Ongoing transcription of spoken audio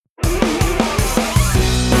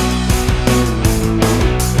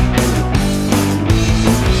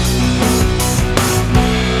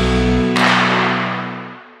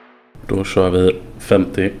Då kör vi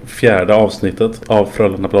 54 avsnittet av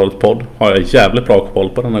Frölundabladet podd. Har jag jävligt bra koll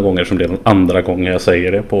på denna gången som det är den andra gången jag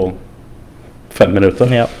säger det på 5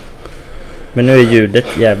 minuter. Ja. Men nu är ljudet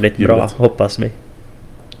jävligt bra, hoppas vi.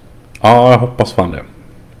 Ja, jag hoppas fan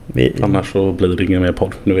det. Annars så blir det ingen mer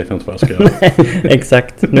podd. Nu vet jag inte vad jag ska göra.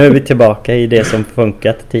 Exakt, nu är vi tillbaka i det som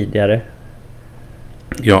funkat tidigare.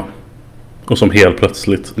 Ja. Och som helt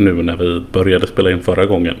plötsligt nu när vi började spela in förra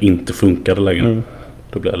gången inte funkade längre.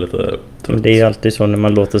 Då blir jag lite trött. Det är ju alltid så när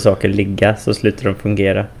man låter saker ligga så slutar de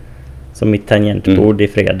fungera. Som mitt tangentbord i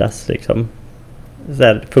fredags liksom. Så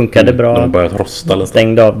här, funkade bra. De har börjat rosta lite.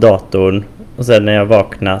 Stängde av datorn. Och sen när jag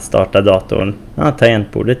vaknade startade datorn.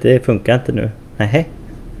 Tangentbordet, det funkar inte nu. Nej.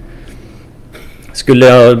 Skulle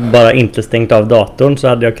jag bara inte stängt av datorn så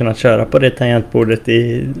hade jag kunnat köra på det tangentbordet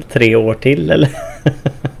i 3 år till eller?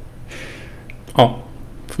 Ja,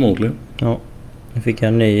 förmodligen. Ja, nu fick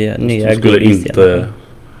jag nya du skulle inte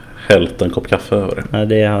hällt en kopp kaffe över det. Nej,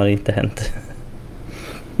 det har inte hänt.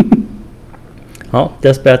 Ja, det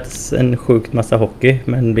har spelats en sjukt massa hockey.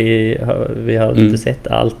 Men vi har inte sett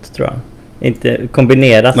allt, tror jag. Inte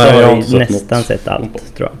kombinerat. Nej, så har vi nästan sett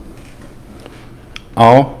allt, tror jag.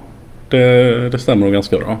 Ja, det stämmer nog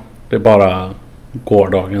ganska bra. Det är bara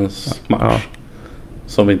gårdagens match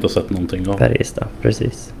som vi inte har sett någonting av. Färjestad,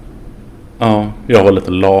 precis. Ja, jag var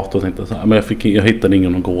lite lat och tänkte så här, men jag hittade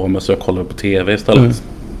ingen att gå med så jag kollade på tv istället.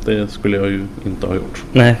 Det skulle jag ju inte ha gjort.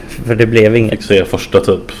 Nej, för det blev inget. Fick se första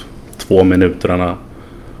typ 2 minuterna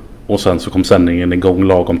och sen så kom sändningen igång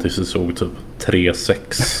lagom tills det såg typ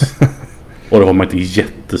 3-6. Och då var man inte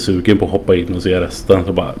jättesugen på att hoppa in och se resten.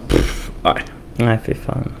 Så bara, nej. Nej, fy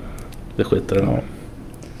fan. Det skiter det.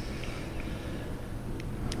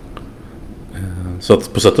 Så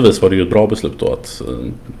att på sätt och vis var det ju ett bra beslut då att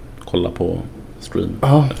kolla på stream.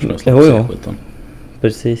 Ja, jo.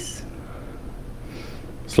 Precis.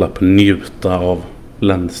 Slapp njuta av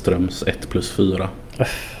Lennströms 1+4.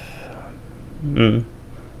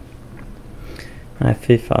 Nej,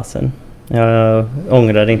 fy fasen. Jag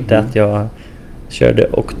ångrar inte att jag körde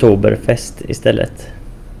Oktoberfest istället.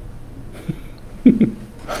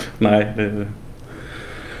 Nej,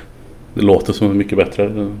 det låter som en mycket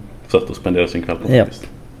bättre sätt att spendera sin kväll på. Ja.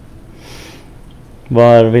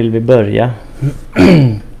 Var vill vi börja?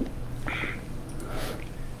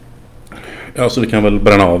 Ja, så vi kan väl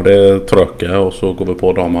bränna av det tröka och så går vi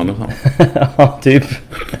på damerna. Ja, typ.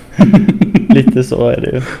 Lite så är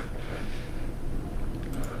det ju.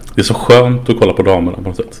 Det är så skönt att kolla på damerna på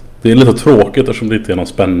något sätt. Det är lite tråkigt eftersom det inte är någon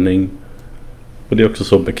spänning. Och det är också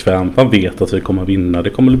så bekvämt. Man vet att vi kommer vinna. Det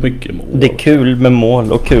kommer bli mycket mål. Det är kul med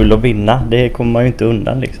mål och kul att vinna. Det kommer man ju inte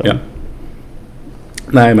undan liksom. Ja.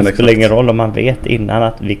 Nej, men det spelar ingen roll om man vet innan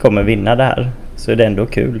att vi kommer vinna det här. Så är det ändå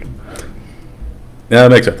kul. Ja,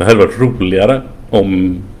 men exakt. Det hade varit roligare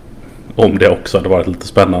om det också hade varit lite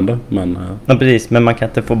spännande. Men, ja, precis. Men man kan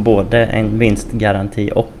inte få både en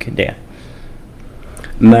vinstgaranti och det.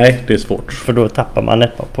 Nej, det är svårt. För då tappar man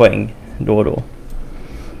ett par poäng då och då.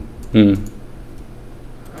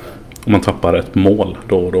 Om man tappar ett mål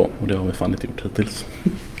då och då. Och det har vi fan inte gjort hittills.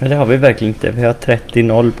 Ja, det har vi verkligen inte. Vi har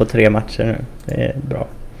 30-0 på 3 matcher nu. Det är bra.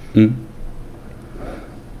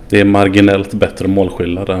 Det är marginellt bättre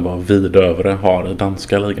målskillnad än vad Vidövre har i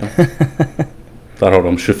danska ligan. Där har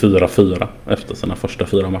de 24-4 efter sina första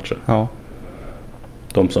 4 matcher. Ja.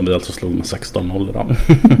 De som vi alltså slog med 16-0 idag.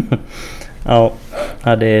 Ja,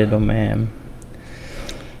 de är...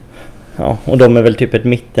 Ja, och de är väl typ ett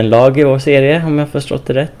mittenlag i vår serie, om jag har förstått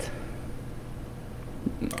det rätt.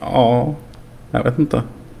 Ja, jag vet inte.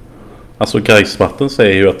 Alltså Gaisvatten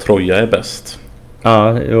säger ju att Troja är bäst.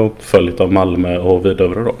 Ja, jo. Följt av Malmö och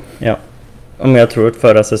Vidövre då. Ja, om jag tror att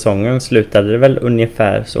förra säsongen slutade det väl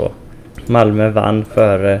ungefär så. Malmö vann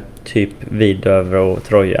före typ Vidövre och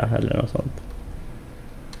Troja eller något sånt.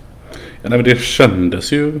 Ja, nej, men det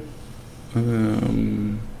kändes ju...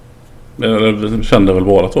 Jag kände väl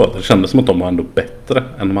båda två. Det kändes som att de var ändå bättre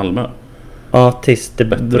än Malmö. Ja, tills det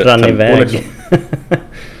rann iväg. Liksom.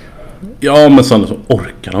 Ja, men sen så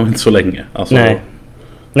orkar de inte så länge. Alltså, nej,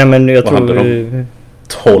 men jag tror...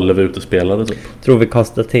 12 utespelare typ. Tror vi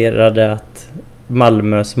konstaterade att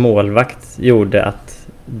Malmös målvakt gjorde att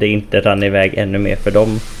det inte rann iväg ännu mer för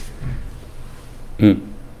dem.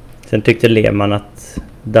 Sen tyckte Lehmann att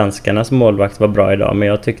danskarnas målvakt var bra idag, men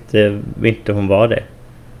jag tyckte inte hon var det.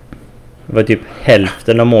 Det var typ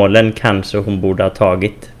hälften av målen kanske hon borde ha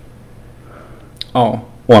tagit. Ja,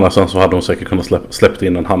 och annars så hade hon säkert kunnat släppt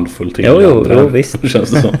in en handfull till. Jo, visst.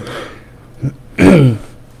 Känns det så.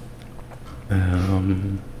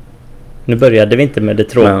 Nu började vi inte med det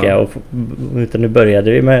tråkiga utan nu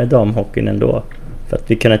började vi med damhockeyn ändå. För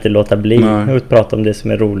att vi kunde inte låta bli att prata om det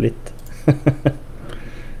som är roligt.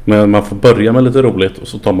 Men man får börja med lite roligt och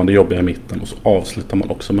så tar man det jobbiga i mitten och så avslutar man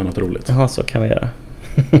också med något roligt. Ja, så kan vi göra.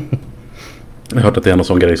 Jag har hört att det är en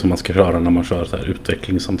sån grej som man ska köra när man kör så här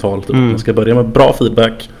utvecklingssamtal. Typ. Man ska börja med bra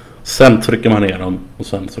feedback, sen trycker man ner dem och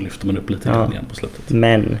sen så lyfter man upp lite grann igen på slutet.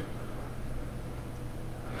 Men.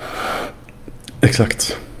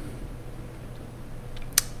 Exakt.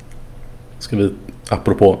 Ska vi,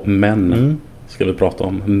 apropå män, ska vi prata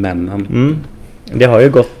om männen. Det har ju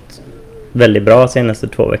gått väldigt bra senaste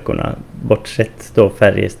 2 veckorna, bortsett då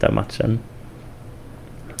Färjestad-matchen.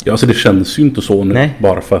 Ja, alltså det känns ju inte så nu. Nej.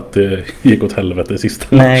 Bara för att det gick åt helvete i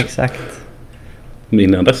sista matchen. Nej, exakt. Men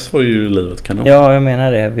innan dess var ju livet kanon. Ja, jag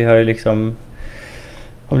menar det. Vi har ju liksom,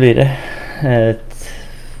 vad blir det?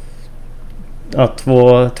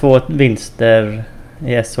 Två vinster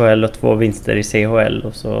i SHL och 2 vinster i CHL.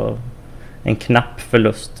 Och så en knapp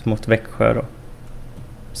förlust mot Växjö då.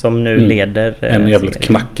 Som nu leder. En jävligt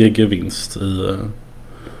knackig vinst i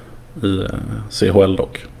CHL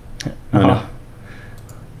dock. Ja.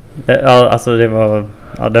 Ja, alltså det var...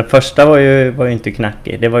 Ja, den första var ju inte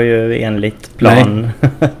knackig. Det var ju enligt plan.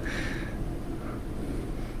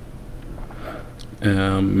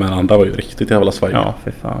 Men andra var ju riktigt jävla svajig. Ja,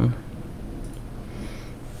 för fan.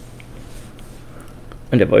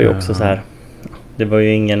 Men det var ju också så här. Det var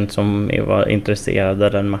ju ingen som var intresserad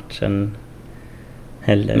av den matchen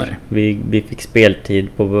heller. Nej. Vi fick speltid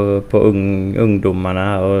på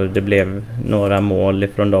ungdomarna och det blev några mål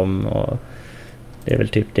ifrån dem och det är väl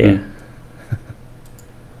typ det.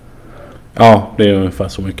 Ja, det är ungefär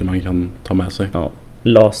så mycket man kan ta med sig. Ja.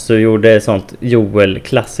 Lasu gjorde sånt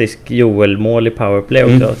klassisk Joel-mål i powerplay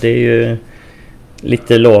också. Det är ju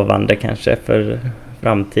lite lovande kanske för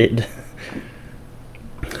framtid.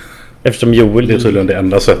 Eftersom Joel... Det är tydligen det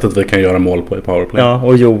enda sättet vi kan göra mål på i powerplay. Ja,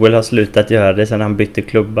 och Joel har slutat göra det sedan han bytte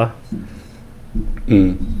klubba.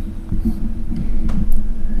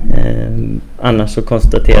 Annars så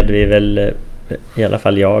konstaterade vi väl, i alla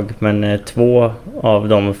fall jag, men 2 av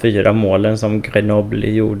de 4 målen som Grenoble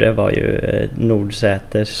gjorde var ju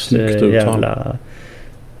Nordsäters jävla,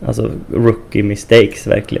 alltså rookie mistakes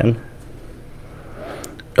verkligen.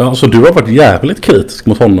 Ja, så du har varit jävligt kritisk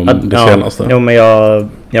mot honom det senaste. Jo, men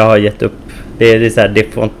jag har gett upp. Det är så här,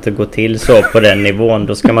 det får inte gå till så på den nivån.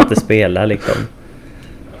 Då ska man inte spela liksom.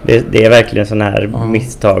 Det är verkligen sån här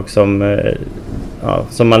misstag som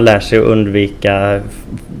man lär sig att undvika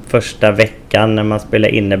första veckan när man spelar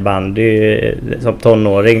innebandy som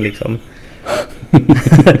tonåring liksom.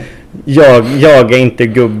 Jag är inte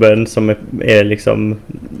gubben som är liksom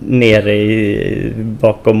nere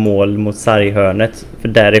bakom mål mot sarghörnet, för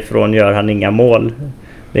därifrån gör han inga mål.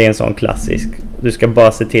 Det är en sån klassisk. Du ska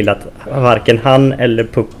bara se till att varken han eller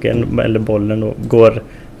pucken eller bollen går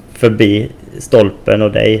förbi stolpen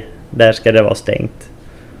och dig. Där ska det vara stängt.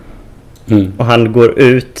 Och han går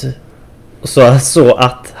ut så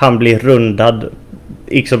att han blir rundad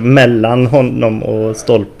liksom mellan honom och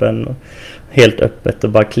stolpen, helt öppet och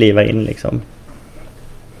bara kliva in liksom.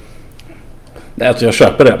 Nej, alltså jag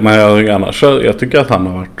köper det, men jag tycker att han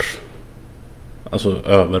har varit alltså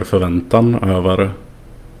över förväntan, över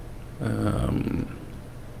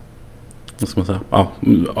vad ska man säga? Ja,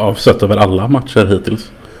 avsett över alla matcher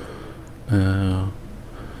hittills.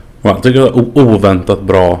 Och jag tycker det är oväntat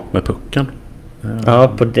bra med pucken.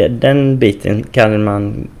 Ja, på den biten kan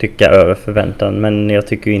man tycka över förväntan, men jag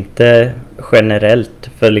tycker inte generellt,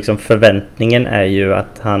 för liksom förväntningen är ju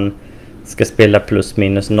att han ska spela plus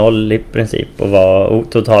minus 0 i princip och vara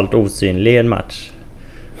totalt osynlig i en match.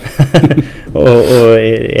 och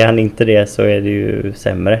är han inte det så är det ju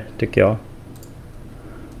sämre, tycker jag.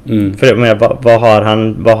 För men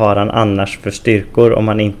vad har han annars för styrkor om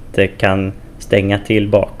han inte kan stänga till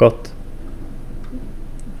bakåt?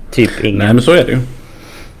 Typ ingen. Nej, men så är det ju.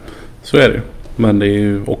 Så är det ju. Men det är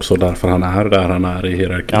ju också därför han är där han är i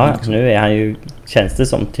hierarkin. Ja, liksom. Nu är han ju, känns det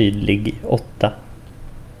som, tydlig 8.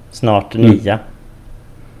 Snart 9.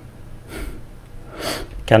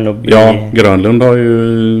 Kan nog bli... Ja, Grönlund har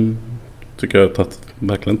ju, tycker jag,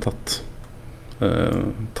 verkligen tagit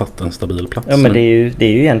en stabil plats. Ja, men det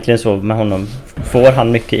är ju egentligen så med honom. Får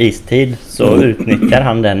han mycket istid så utnyttjar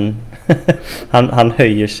han den. han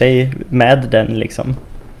höjer sig med den liksom.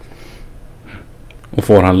 Och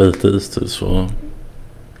får han lite istid så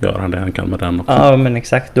gör han det han kan med den också. Ja, men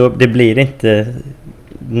exakt. Det blir inte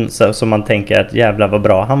så som man tänker att jävlar vad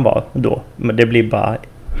bra han var då. Men det blir bara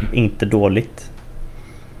inte dåligt.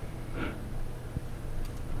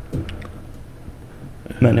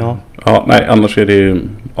 Men ja. Ja, nej, annars är det ju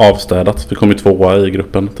avstädat. Vi kom ju 2:a i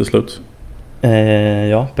gruppen till slut.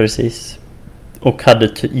 Ja, precis. Och hade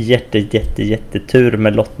jättetur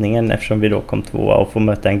med lottningen eftersom vi då kom 2 och får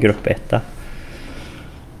möta en grupp 1.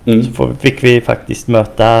 Så fick vi faktiskt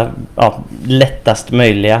möta lättast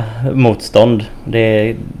möjliga motstånd.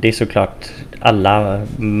 Det är såklart alla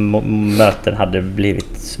möten hade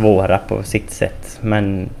blivit svåra på sitt sätt.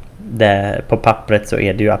 Men på pappret så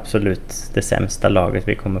är det ju absolut det sämsta laget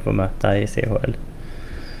vi kommer få möta i CHL.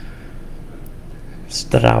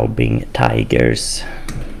 Straubing Tigers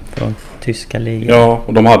från tyska ligan. Ja,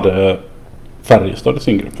 och de hade Färjestad i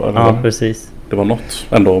sin grupp. Eller? Ja, precis. Det var något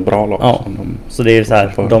ändå bra lag. Ja, så det är så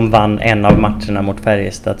här, de vann en av matcherna mot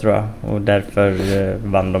Färjestad tror jag. Och därför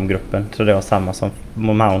vann de gruppen. Så det var samma som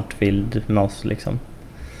Mountfield med oss liksom.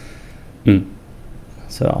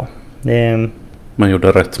 Så ja, det... Man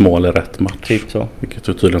gjorde rätt mål i rätt match. Typ så. Vilket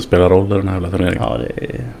tydligen spelar roll i den här turneringen. Ja, det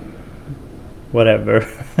är... Whatever.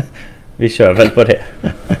 Vi kör väl på det.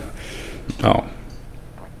 Ja.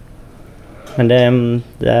 Men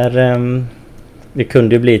det är... Vi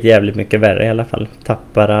kunde ju blivit jävligt mycket värre i alla fall.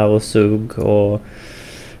 Tappara och Sug och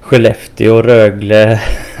Skellefteå och Rögle.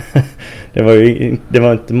 det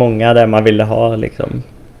var inte många där man ville ha liksom.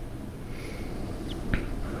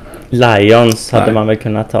 Lions hade man väl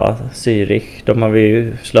kunnat ta. Zürich, de har vi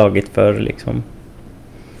ju slagit för liksom.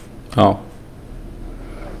 Ja.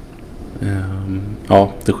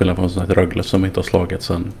 Ja, det skillnad på en sån här Rögle som inte har slagit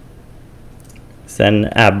sen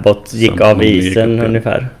Abbott gick av isen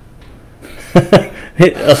ungefär.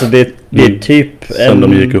 Alltså det är typ sen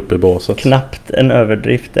de gick upp i båset. Knappt en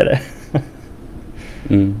överdrift är det.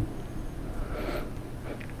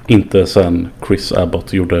 Inte sen Chris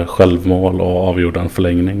Abbott gjorde självmål och avgjorde en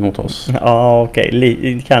förlängning mot oss. Ja,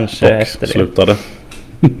 okej. Kanske och efter det. Slutade.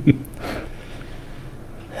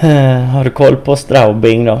 Har du koll på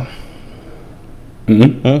Straubing då?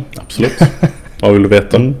 Absolut. Vad vill du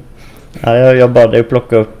veta? Ja, jag bad dig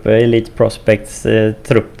plocka upp Elite Prospects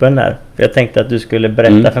truppen där. För jag tänkte att du skulle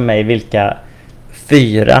berätta för mig vilka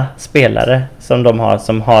 4 spelare som de har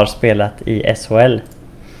som har spelat i SHL.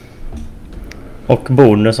 Och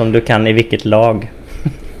bonus om du kan i vilket lag.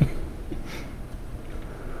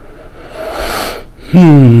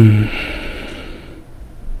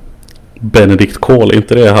 Benedict Kohl,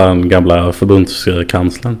 inte det han gamla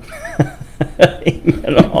förbundskanslern?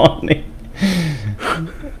 Ingen aning.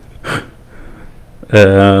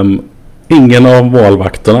 Ingen av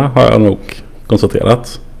målvakterna har jag nog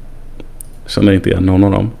konstaterat. Känner inte igen någon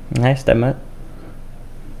av dem. Nej, stämmer.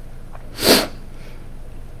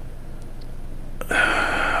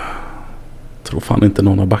 Tror fan inte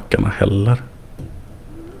någon av backarna heller.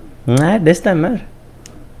 Nej, det stämmer.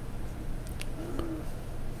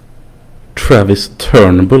 Travis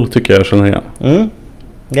Turnbull tycker jag känner igen.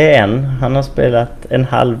 Det är en. Han har spelat en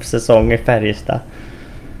halv säsong i Färjestad.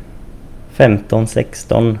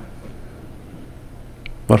 15-16.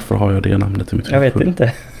 Varför har jag det namnet i mitt huvud? Jag vet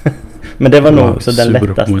inte. Men det var nog också den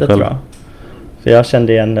lättaste tror jag. För jag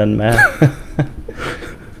kände igen den med.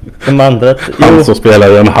 De andra... Han som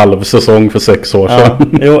spelade en halv säsong för 6 år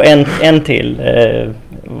sedan. Jo, en till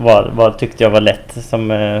tyckte jag var lätt. Som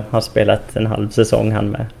har spelat en halv säsong han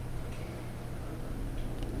med.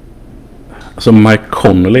 Alltså Mike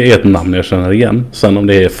Connolly är ett namn jag känner igen. Sen om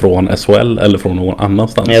det är från SHL eller från någon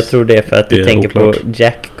annanstans. Jag tror det är för att du tänker oklart på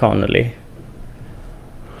Jack Connolly.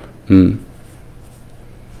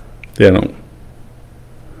 Det är nog.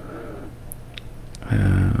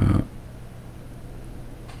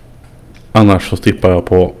 Annars så tippar jag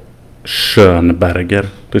på Schönberger.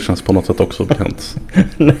 Det känns på något sätt också bekant.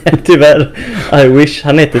 Nej, tyvärr. I wish.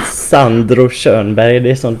 Han heter Sandro Schönberg.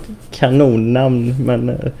 Det är sånt kanonnamn.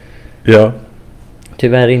 Men ja.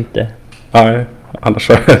 Tyvärr inte. Nej, annars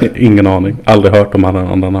har jag ingen aning. Aldrig hört om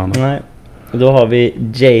andra namn. Nej. Då har vi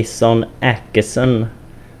Jason Ackerson.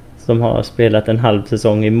 Som har spelat en halv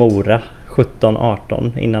säsong i Mora.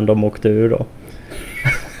 17-18 innan de åkte ur då.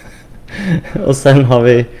 Och sen har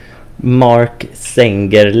vi Mark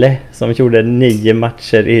Sengerle som gjorde 9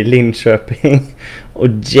 matcher i Linköping. Och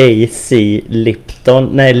JC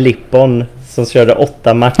Lippon som körde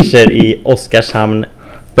 8 matcher i Oskarshamn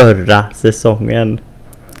förra säsongen.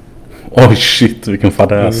 Oj shit, vilken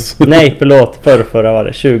fadäs. Nej, förlåt. Förra var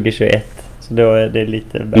det 2021. Så då är det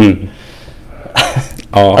lite bättre.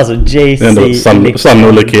 Ja, alltså JC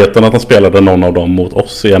sannolikheten att han spelade någon av dem mot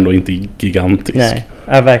oss är ändå inte gigantisk. Nej,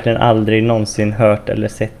 jag har verkligen aldrig någonsin hört eller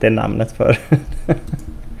sett det namnet för.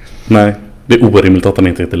 Nej, det är orimligt att han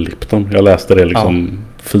inte heter Lipton. Jag läste det liksom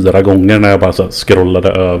 4 gånger när jag bara så scrollade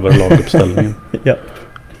över laguppställningen. Ja.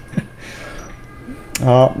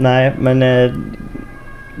 Ja, nej, men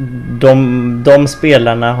de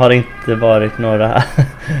spelarna har inte varit några,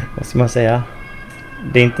 vad ska man säga,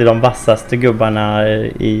 det är inte de vassaste gubbarna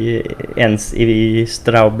ens i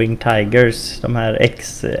Straubing Tigers, de här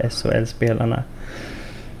ex-SHL-spelarna.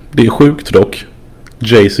 Det är sjukt dock.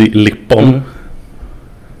 JC Lippon.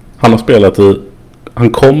 Han har spelat han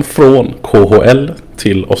kom från KHL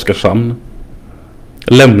till Oskarshamn.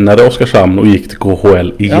 Lämnade Oskarshamn och gick till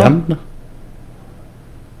KHL igen. Ja.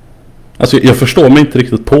 Alltså jag förstår mig inte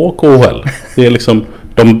riktigt på KHL. Det är liksom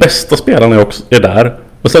de bästa spelarna är där.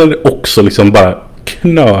 Och sen är det också liksom bara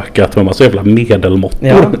knökat med massa jävla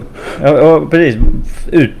medelmåttor. Ja, precis.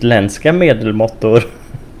 Utländska medelmåttor.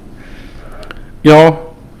 Ja.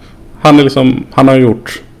 Han har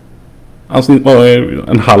gjort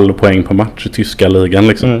en halv poäng per match i tyska ligan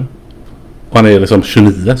liksom. Och han är liksom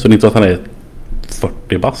 29, så det är inte att han är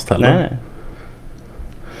 40 bast heller. Nej.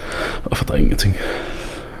 Jag fattar ingenting.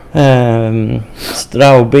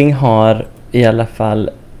 Straubing har i alla fall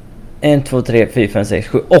 1, 2, 3, 4, 5, 6,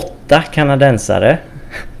 7, 8 kanadensare,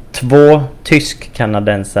 2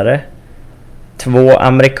 tysk-kanadensare, 2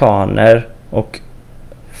 amerikaner och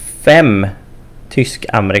 5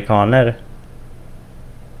 tysk-amerikaner.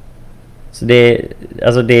 Så det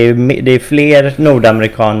är fler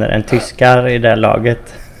nordamerikaner än tyskar i det här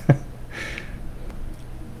laget.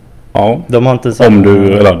 Ja, de har inte samma...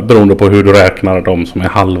 beroende på hur du räknar de som är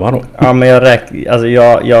halva då. Ja, men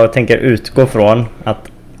jag tänker utgå från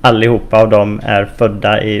att allihopa av dem är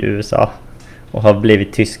födda i USA och har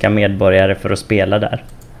blivit tyska medborgare för att spela där.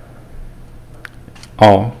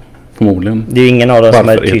 Ja, förmodligen. Det är ingen av dem som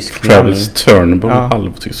är tysk. Travis Turnbull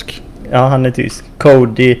halvtysk. Ja, han är tysk.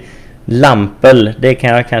 Cody Lampel, det kan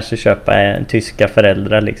jag kanske köpa en tyska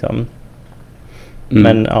föräldrar liksom.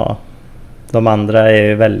 Men ja, de andra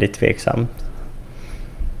är väldigt tveksam.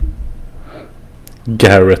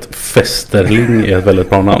 Garrett Festerling är ett väldigt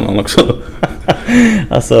bra namn också.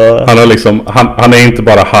 Alltså, han är inte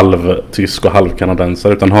bara halvtysk och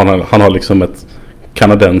halvkanadensare, utan han har liksom ett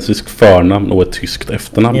kanadensiskt förnamn och ett tyskt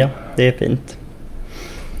efternamn. Ja, det är fint.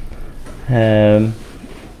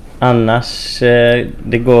 Annars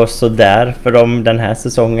det går så där för dem den här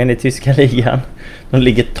säsongen i tyska ligan. De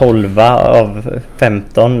ligger 12 av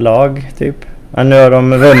 15 lag typ. Ja, nu har de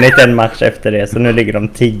vunnit en match efter det, så nu ligger de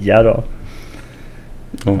 10 då.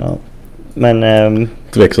 Ja. Men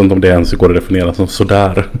tveksamt om det ens går att definiera som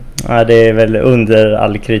sådär. Ja, det är väl under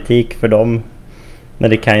all kritik för dem. Men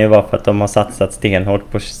det kan ju vara för att de har satsat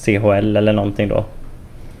stenhårt på CHL eller någonting då.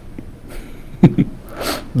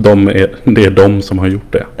 Det är de som har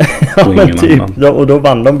gjort det. Ja, men typ. Och då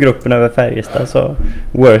vann de gruppen över Färjestad, så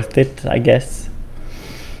worth it, I guess.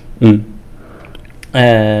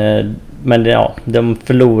 Men ja, de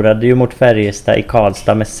förlorade ju mot Färjestad i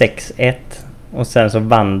Karlstad med 6-1. Och sen så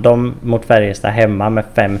vann de mot Färjestad hemma med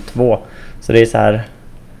 5-2. Så det är så här...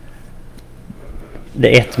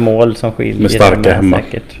 Det är ett mål som skiljer. Med starka hemma.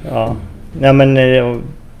 Säkert. Ja, men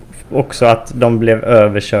också att de blev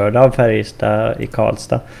överkörda av Färjestad i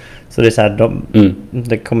Karlstad. Så det är så här,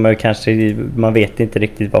 det kommer kanske... Man vet inte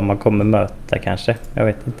riktigt vad man kommer möta kanske. Jag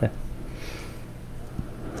vet inte.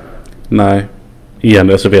 Nej.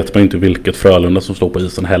 Igen så vet man inte vilket Frölunda som står på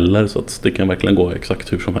isen heller, så att det kan verkligen gå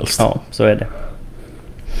exakt hur som helst. Ja, så är det.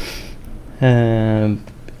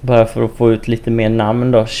 Bara för att få ut lite mer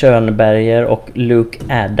namn då. Schönberger och Luke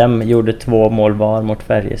Adam gjorde 2 mål var mot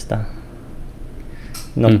Färjestad.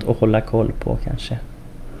 Något att hålla koll på kanske.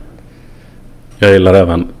 Jag gillar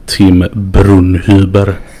även Tim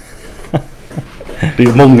Brunhuber. Det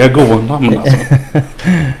är många goda namn alltså.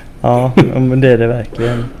 Ja, men det är det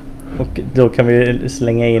verkligen. Och då kan vi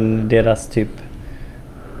slänga in deras typ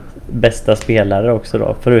bästa spelare också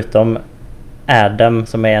då. Förutom Adam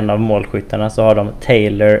som är en av målskyttarna, så har de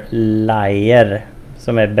Taylor Lyer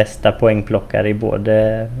som är bästa poängplockare i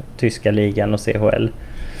både tyska ligan och CHL.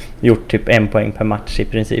 Gjort typ 1 poäng per match i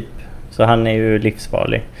princip. Så han är ju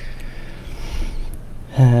livsfarlig.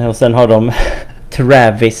 Och sen har de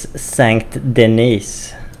Travis St.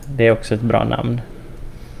 Denis. Det är också ett bra namn.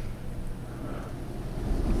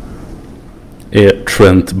 Är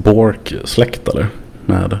Trent Bork släktare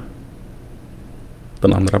med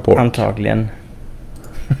den andra Bork? Antagligen.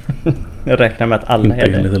 Jag räknar med att alla inte är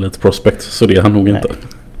det. Inte lite prospect, så det är han nog inte.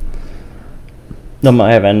 De har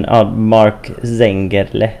även Mark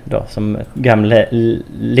Zengerle då, som gamla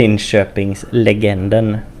Linköpings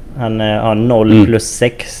legenden. Han har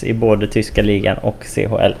 0+6 i både tyska ligan och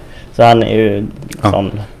CHL. Så han är ju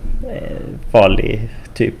sån farlig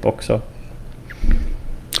typ också.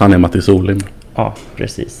 Han är Mattis Olim. Ja,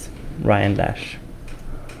 precis. Ryan Lash.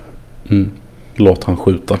 Låt han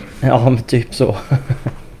skjuta. Ja, men typ så.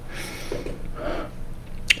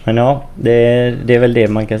 Men ja, det är väl det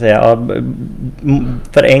man kan säga. Ja,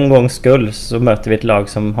 för en gångs skull så möter vi ett lag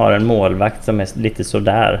som har en målvakt som är lite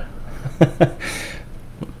sådär.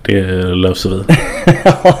 Det löser vi.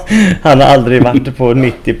 Han har aldrig varit på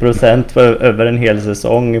 90% över en hel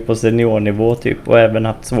säsong på seniornivå typ. Och även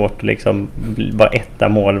haft svårt att liksom vara etta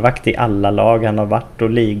målvakt i alla lag han har varit och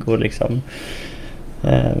ligor liksom.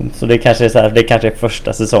 Så det kanske är så här, det kanske är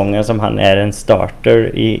första säsongen som han är en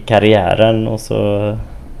starter i karriären. Och så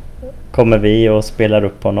kommer vi och spelar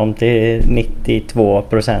upp honom till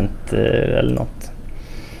 92% eller något.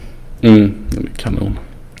 Det är kanon.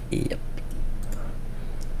 Yep.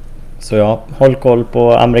 Så ja, håll koll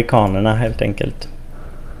på amerikanerna helt enkelt.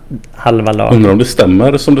 Halva lag. Undrar om det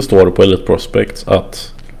stämmer som det står på Elite Prospects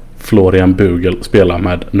att Florian Bugel spelar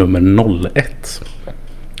med nummer 01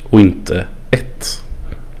 och inte 1.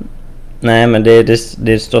 Nej, men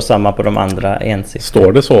det står samma på de andra ensiffror.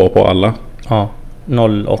 Står det så på alla? Ja,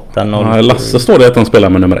 08, 07. Ja, Lasse står det att han spelar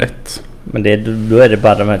med nummer 1. Men då är det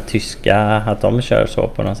bara de här tyska att de kör så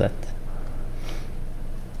på något sätt.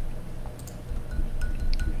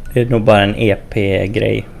 Det är nog bara en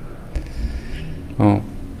EP-grej. Ja.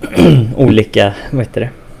 Olika, vad heter det?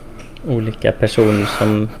 Olika personer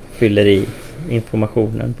som fyller i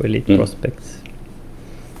informationen på Elite Prospects.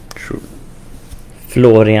 True.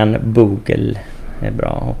 Florian Bugel är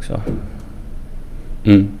bra också.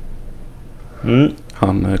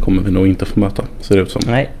 Han kommer vi nog inte få möta, ser det ut som.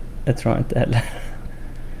 Nej, det tror jag inte heller.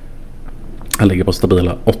 Han ligger på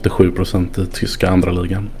stabila 87% i tyska andra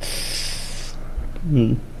ligan.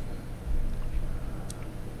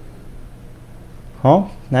 Ja,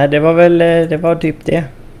 nej det var typ det.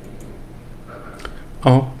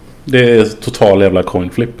 Ja, det är total jävla coin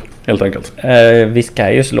flip helt enkelt. Vi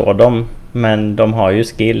ska ju slå dem, men de har ju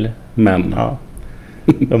skill. Men ja,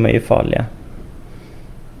 de är ju farliga.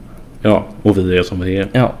 Ja, och vi är som vi är.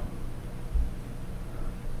 Ja.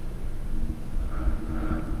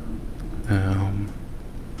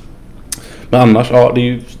 Men annars, ja, det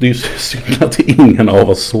är ju synd att ingen av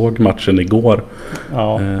oss såg matchen igår.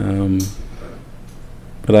 Ja.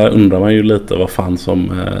 För där undrar man ju lite vad fan som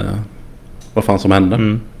hände.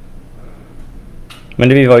 Men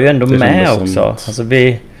vi var ju ändå det med också. Alltså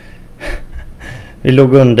vi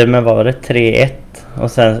låg under med, vad var det, 3-1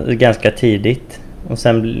 och sen ganska tidigt. Och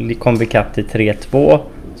sen kom vi kapp till 3-2.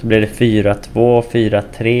 Så blev det 4-2,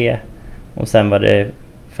 4-3 och sen var det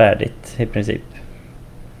färdigt i princip.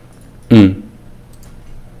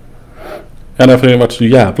 Ja, därför har det varit så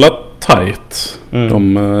jävla tight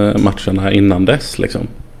de matcherna innan dess liksom.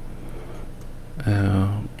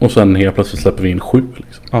 Och sen helt plötsligt släpper vi in 7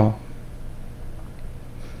 liksom. Ja.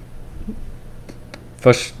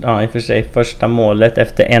 I och för sig första målet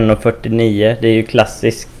efter 1:49. Det är ju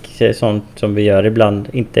klassiskt sånt som vi gör ibland.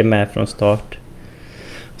 Inte är med från start.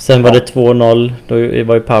 Sen var det 2-0. Då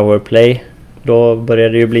var ju powerplay. Då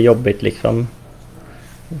började det ju bli jobbigt liksom.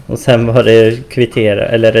 Och sen var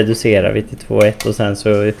det reducera vi till 2-1. Och sen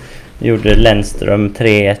så gjorde Lennström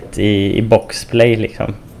 3-1 i boxplay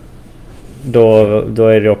liksom. Då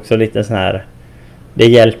är det också lite sån här. Det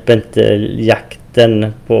hjälper inte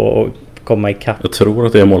jakten på att komma i kapp. Jag tror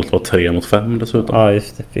att det målet var 3-5 dessutom. Ja,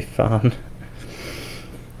 just det. Fy fan.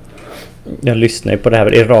 Jag lyssnade på det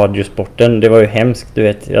här i radiosporten. Det var ju hemskt, du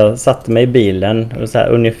vet. Jag satte mig i bilen och så här,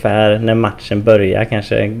 ungefär när matchen började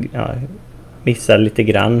kanske missade lite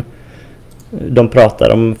grann. De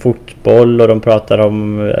pratar om fotboll och de pratar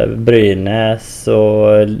om Brynäs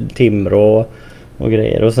och Timrå och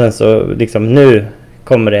grejer. Och sen så liksom nu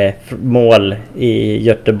kommer det mål i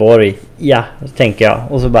Göteborg. Ja, tänker jag.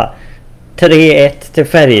 Och så bara 3-1 till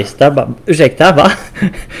Färjestad. Bara, ursäkta, va?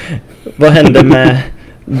 Vad hände med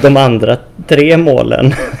de andra 3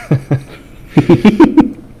 målen?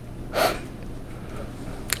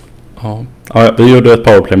 Ja, vi gjorde ett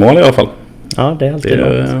powerplay-mål i alla fall. Ja, det är alltid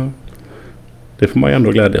något. Det får man ju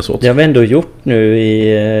ändå glädjas åt. Det har vi ändå gjort nu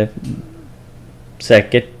i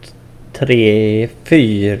säkert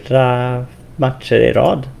 3-4 matcher i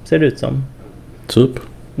rad, ser det ut som. Typ.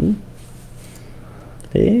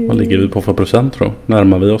 Vad ligger vi på för procent, tror jag?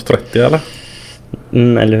 Närmar vi oss 30 eller?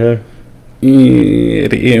 Eller hur?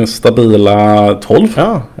 Det är en stabila 12.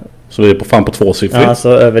 Ja. Så vi är fan på 2-siffrigt. Ja, alltså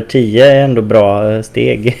över 10 är ändå bra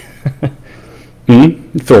steg.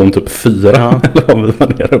 Från typ 4 eller vad vi var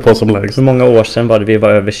nere på som lägst. Hur många år sedan var det vi var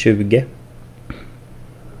över 20?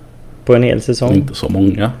 På en hel säsong. Inte så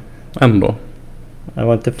många ändå. Det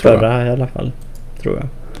var inte förra i alla fall, tror jag.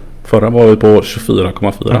 Förra var vi på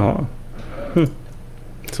 24,4.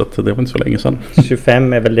 Så att det var inte så länge sedan.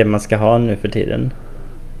 25 är väl det man ska ha nu för tiden.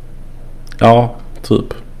 Ja,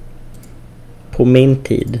 typ. På min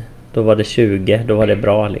tid Då var det 20, då var det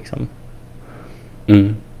bra liksom.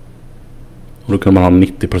 Mm. Och då kan man ha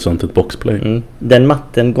 90% boxplay. Mm. Den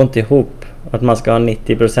matten går inte ihop. Att man ska ha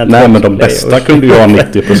 90% boxplay. Nej, men de bästa kunde ju ha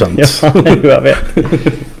 90%. Ja, jag vet.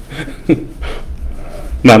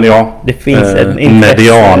 Men ja, Det finns en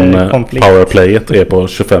median konflikt. powerplayet är på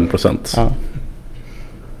 25%. Ja.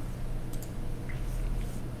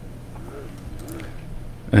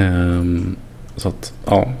 Så att,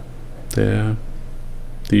 ja,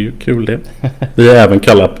 det är ju kul det. Vi är även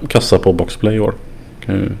kassa på boxplay i år,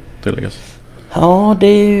 kan ju tilläggas. Ja, det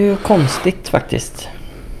är ju konstigt faktiskt.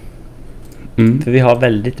 Mm. För vi har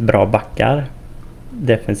väldigt bra backar.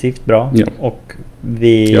 Defensivt bra. Ja. Och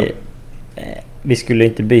vi skulle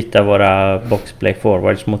inte byta våra boxplay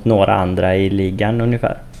forwards mot några andra i ligan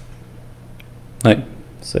ungefär. Nej.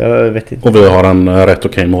 Så jag vet inte. Och vi har en rätt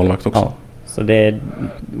okej målvakt också. Ja, så det är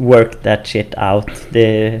work that shit out.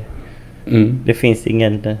 Det finns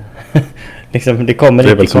ingen liksom, det kommer det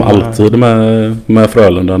är inte väl som komma. alltid med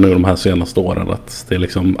Frölunda nu de här senaste åren, att det är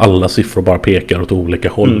liksom alla siffror bara pekar åt olika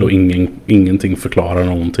håll och ingenting förklarar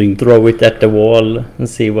någonting. Throw it at the wall and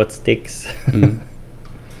see what sticks.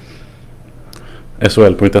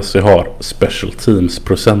 SHL.se har special teams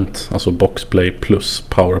procent, alltså boxplay plus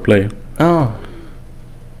powerplay.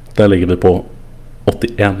 Där ligger vi på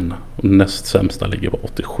 81 och näst sämsta ligger på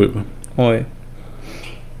 87. Oj.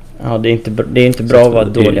 Ja, det är inte bra att vara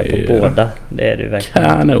dåliga på båda. Det är det verkligen.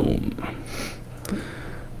 Kanon.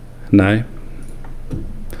 Nej.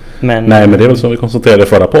 Men det är väl som vi konstaterade i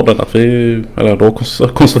förra podden, att då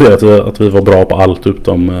konstaterade vi att vi var bra på allt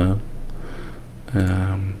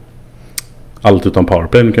utom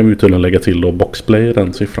powerplay. Nu kan vi ju tydligen lägga till då boxplay i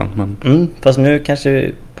den siffran. Men... fast nu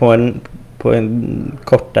kanske på en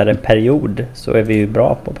kortare period så är vi ju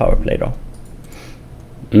bra på powerplay då.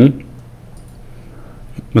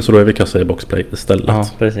 Men så då är vi kassa i boxplay istället. Ja,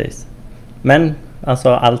 precis. Men alltså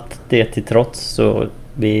allt det till trots så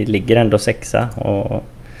vi ligger ändå 6:a och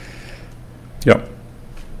ja.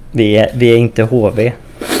 Vi är inte HV.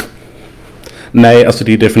 Nej, alltså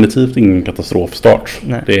det är definitivt ingen katastrofstart.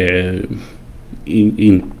 Nej. Det är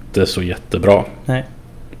inte så jättebra. Nej.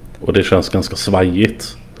 Och det känns ganska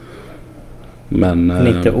svajigt. Men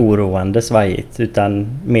inte oroande svajigt,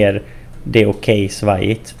 utan mer det är okej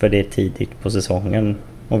svajigt, för det är tidigt på säsongen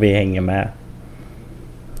och vi hänger med.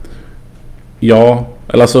 Ja,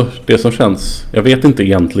 eller alltså det som känns, jag vet inte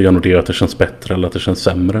egentligen om det är att det känns bättre eller att det känns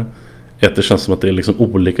sämre. Att det känns som att det är liksom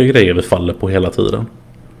olika grejer vi faller på hela tiden.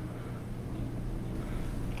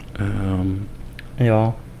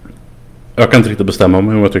 Ja. Jag kan inte riktigt bestämma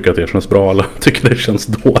mig om jag tycker att det känns bra eller tycker det känns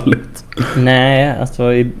dåligt. Nej,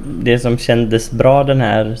 alltså det som kändes bra den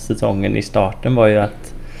här säsongen i starten var ju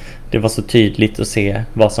att det var så tydligt att se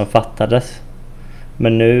vad som fattades.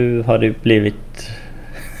 Men nu har det blivit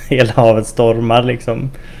hela havet stormar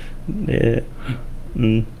liksom.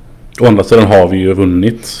 Å andra sidan har vi ju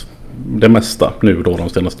vunnit det mesta nu då de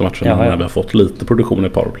senaste matcherna när vi har fått lite produktion i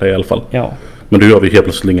powerplay i alla fall. Ja. Men du gör vi helt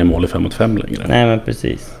plötsligt inga mål i 5-5 längre. Nej, men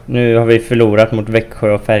precis. Nu har vi förlorat mot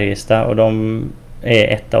Växjö och Färjestad och de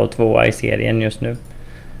är 1 och 2 i serien just nu.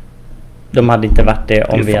 De hade inte varit det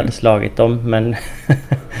om vi hade slagit dem, men...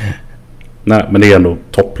 Nej, men det är ändå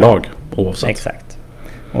topplag oavsett. Exakt.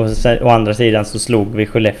 Och å andra sidan så slog vi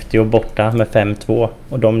Skellefteå borta med 5-2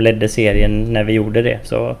 och de ledde serien när vi gjorde det,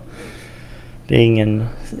 så det är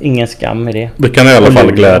ingen skam i det. Vi kan i alla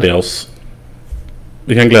fall glädja oss.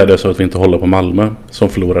 Vi kan glädja oss att vi inte håller på Malmö som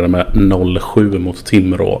förlorade med 0-7 mot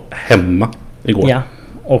Timrå hemma igår. Ja,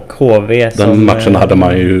 och HV den matchen hade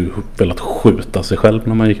man ju velat skjuta sig själv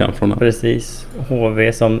när man gick hem från den. Precis.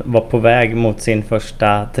 HV som var på väg mot sin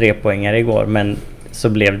första 3-poängare igår, men så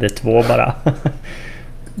blev det 2 bara.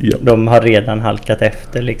 Ja. De har redan halkat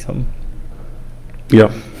efter liksom. Ja.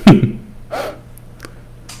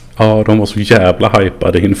 Ja, de var så jävla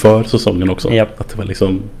hypade inför säsongen också. Japp. Att det var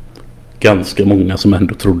liksom ganska många som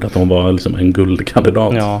ändå trodde att de var liksom en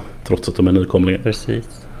guldkandidat. Ja. Trots att de är nykomlingar. Precis.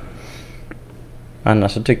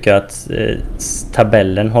 Annars så tycker jag att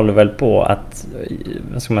tabellen håller väl på att,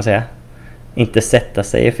 vad ska man säga, inte sätta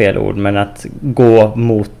sig i fel ord, men att gå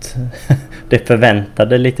mot det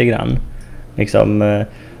förväntade lite grann. Liksom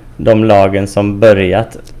de lagen som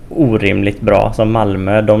börjat orimligt bra, som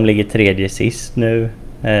Malmö, de ligger 3:e sist nu.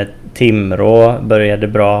 Timrå började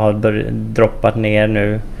bra, har droppat ner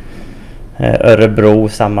nu. Örebro,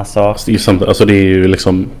 samma sak. Alltså det är ju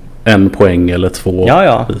liksom 1 poäng eller 2.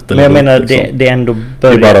 Ja. Men jag menar liksom. Det är ändå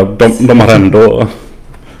börjat. Det är bara, de har ändå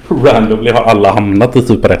randomly har alla hamnat i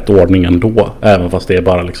typ rätt ordning ändå. Även fast det är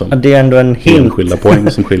bara liksom det är ändå en enskilda poäng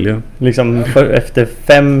som skiljer. Liksom efter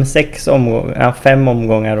 5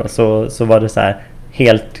 omgångar då, så var det så här.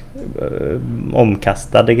 helt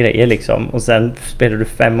omkastade grejer liksom. Och sen spelar du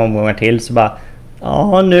 5 omgångar till så bara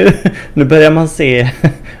ja, nu börjar man se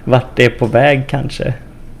vart det är på väg kanske.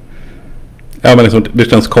 Ja, men liksom, det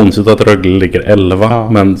känns konstigt att Rögle ligger 11. Ja.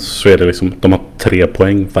 Men så är det liksom, de har 3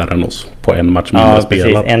 poäng färre än oss på en match mindre Ja,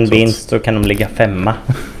 spelat. precis. En vinst så kan de ligga 5.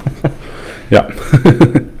 Ja.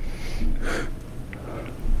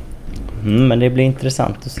 Men det blir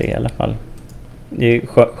intressant att se i alla fall. Det är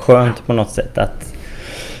skönt på något sätt att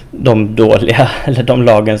de dåliga, eller de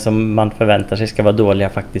lagen som man förväntar sig ska vara dåliga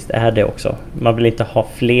faktiskt är det också. Man vill inte ha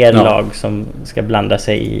fler lag som ska blanda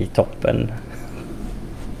sig i toppen.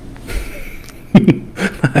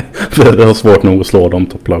 Nej, för det har svårt nog att slå de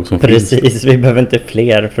topplag som finns. Precis, vi behöver inte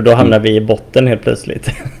fler för då hamnar vi i botten helt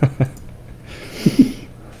plötsligt.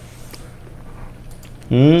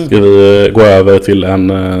 Ska vi gå över till en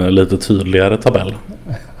lite tydligare tabell?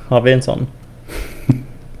 Har vi en sån?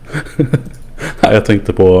 Jag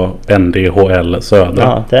tänkte på NDHL Södra.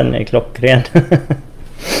 Ja, den är klockren.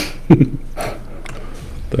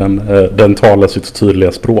 Den talar sitt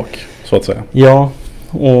tydliga språk, så att säga. Ja,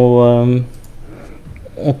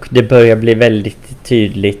 och det börjar bli väldigt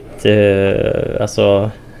tydligt.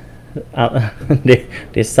 Alltså det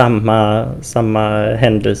är samma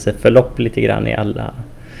händelseförlopp lite grann i alla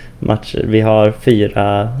matcher. Vi har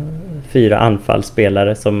fyra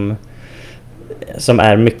anfallsspelare som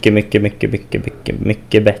är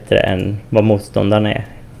mycket bättre än vad motståndaren är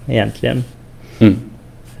egentligen.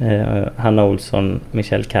 Hanna Olsson,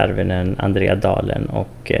 Michelle Karvinen, Andrea Dalen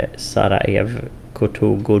och Saraev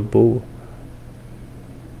Kotugurbu.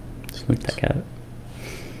 Snyggt. Tackar.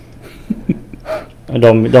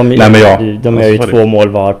 De gör ju 2 mål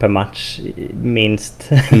var per match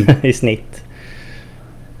minst i snitt.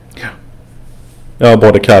 Ja,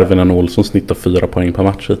 både Karvinen och Olsson snittar 4 poäng per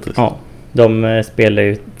match hittills. Ja, de spelar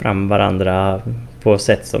ju fram varandra på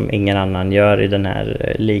sätt som ingen annan gör i den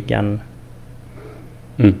här ligan.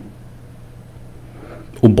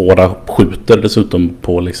 Och båda skjuter dessutom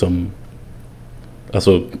på liksom,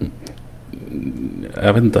 alltså,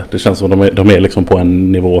 jag vet inte, det känns som de är liksom på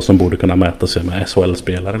en nivå som borde kunna mäta sig med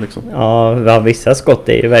SHL-spelare liksom. Ja, vissa skott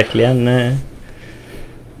är ju verkligen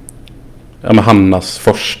ja, men Hannas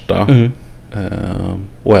första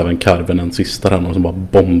och även Karvinen sista där som bara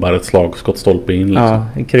bombar ett slagskott stolpe in liksom.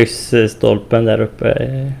 Ja, kryssstolpen där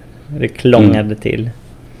uppe det klångade till.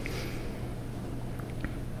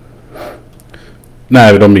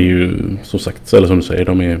 Nej, de är ju som sagt, eller som du säger,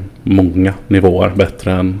 de är många nivåer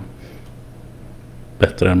bättre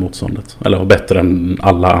än motståndet. Eller bättre än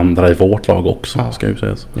alla andra i vårt lag också, ska ju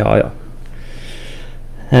sägas. Ja.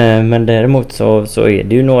 Men däremot så är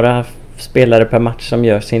det ju några spelare per match som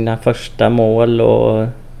gör sina första mål och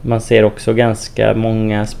man ser också ganska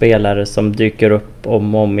många spelare som dyker upp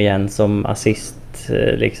om och om igen som assist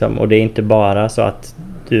liksom. Och det är inte bara så att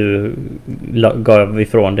du gav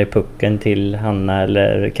ifrån dig pucken till Hanna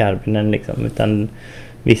eller Karvinen liksom, utan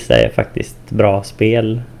vissa är faktiskt bra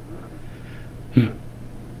spel.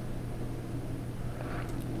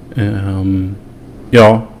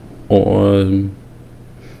 Ja, och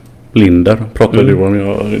Linder pratade du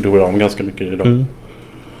och om ganska mycket idag.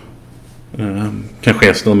 Kanske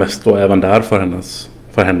är det mest då även där för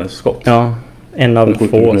hennes skott. Ja, en av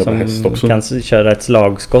få som kan köra ett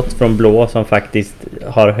slagskott från blå som faktiskt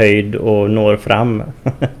har höjd och når fram.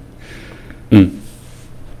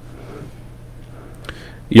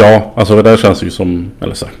 Ja, alltså det där känns ju som,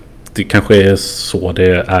 eller så, det kanske är så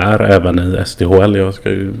det är även i SDHL. Jag ska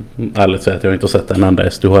ju ärligt säga att jag inte har sett en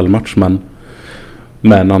enda SDHL-match,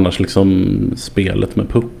 men annars liksom spelet med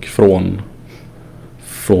puck från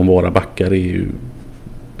våra backar är ju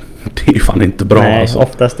fan inte bra. Nej, alltså.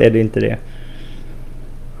 Oftast är det inte det.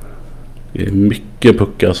 Det är mycket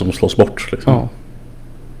puckar som slås bort liksom. Ja.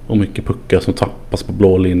 Och mycket puckar som tappas på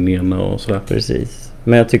blå linjen och sådär. Precis.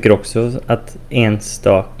 Men jag tycker också att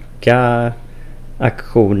enstaka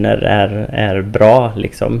aktioner är bra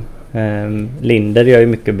liksom. Linder gör ju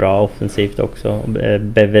mycket bra offensivt också.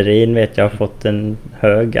 Beverin vet jag har fått en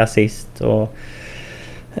hög assist och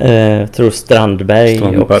tror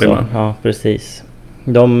Strandberg också. Ja, precis.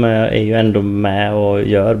 De är ju ändå med och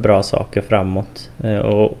gör bra saker framåt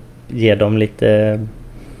och ger dem lite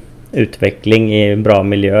utveckling i en bra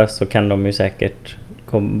miljö, så kan de ju säkert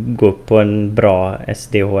gå upp på en bra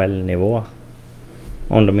SDHL-nivå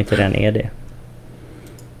om de inte redan är det.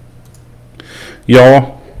 Ja,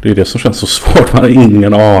 det är det som känns så svårt. Man har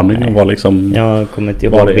ingen aning om vad liksom, jag kommer inte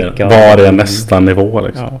ihåg vilka var är nästa nivå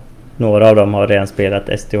liksom. Ja, några av dem har redan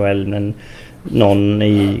spelat SDHL, men någon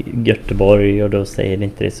i Göteborg, och då säger det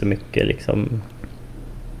inte så mycket liksom.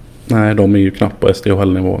 Nej, de är ju knappt på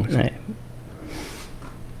SDHL-nivå liksom. Nej.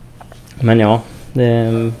 Men ja, det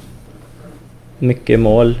är mycket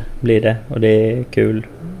mål blir det och det är kul.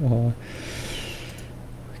 Och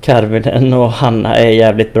Karvinen och Hanna är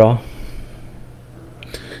jävligt bra.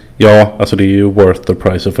 Ja, alltså det är ju worth the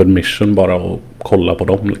price of admission bara att kolla på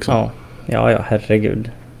dem liksom. Ja,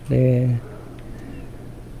 herregud. Det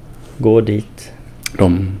går dit.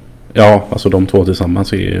 Alltså de två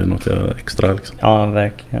tillsammans är ju något extra liksom. Ja,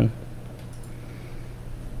 verkligen.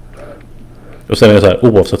 Och sen är det så här,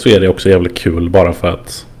 oavsett så är det också jävligt kul bara för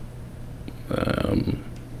att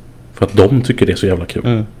de tycker det är så jävla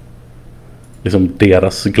kul. Liksom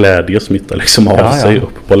deras glädje smittar liksom av sig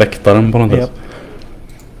upp på läktaren på något sätt.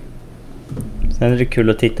 Sen är det kul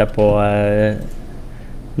att titta på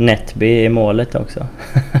Netby i målet också.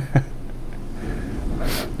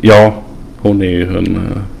 Ja, hon är ju en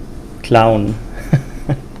clown.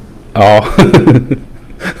 Ja.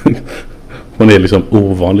 Hon är liksom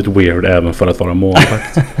ovanligt weird även för att vara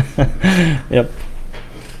målvakt. Japp.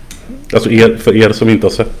 Alltså för er som inte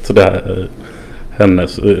har sett det här,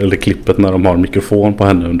 hennes, eller klippet när de har mikrofon på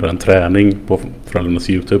henne under en träning på föräldrarnas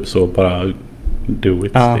YouTube, så bara do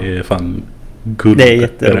it. Ja. Det är fan guld. Det är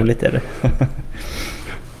jätteroligt är det.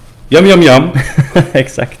 Jam.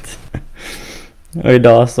 Exakt. Och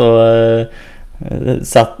idag så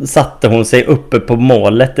satte hon sig uppe på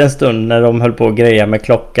målet en stund när de höll på att greja med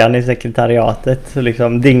klockan i sekretariatet. Så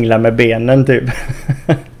liksom dingla med benen typ.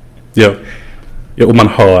 Ja, och man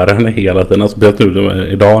hör henne hela tiden. Alltså,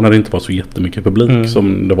 idag när det inte var så jättemycket publik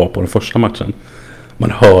som det var på den första matchen.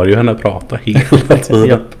 Man hör ju henne prata hela tiden.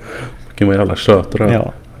 Japp. Det kan vara jävla sötröd.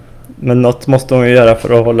 Ja. Men något måste hon ju göra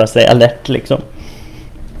för att hålla sig alert liksom.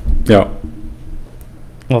 Ja.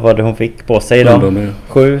 Vad var det hon fick på sig idag?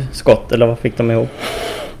 7 skott eller vad fick de ihop?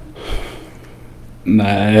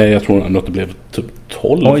 Nej, jag tror ändå att det blev typ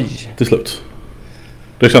 12 Oj. Till slut.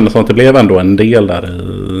 Det kändes som att det blev ändå en del där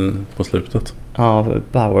på slutet. Ja,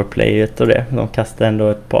 powerplayet och det. De kastade ändå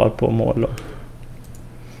ett par på mål.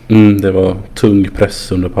 Det var tung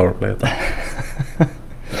press under powerplayet.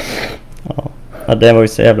 Ja, det var ju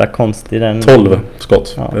så jävla konstigt. 12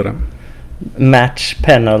 skott är det. Match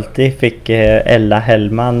penalty fick Ella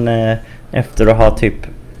Hellman efter att ha typ...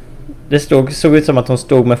 Det såg ut som att hon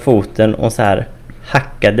stod med foten och så här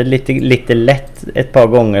hackade lite lätt ett par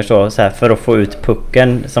gånger så här för att få ut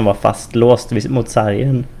pucken som var fastlåst mot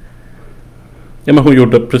sargen. Ja, men hon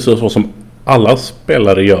gjorde precis så som alla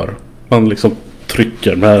spelare gör. Man liksom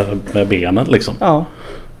trycker med benen liksom. Ja.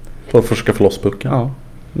 För att försöka få loss pucken. Ja.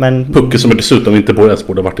 Men pucken som dessutom inte ens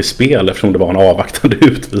borde varit i spel eftersom det var en avvaktande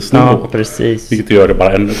utvisning. Ja, precis. Vilket gör det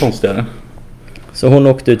bara ännu konstigare. Så hon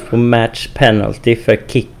åkte ut på match penalty för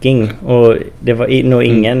kicking. Och det var nog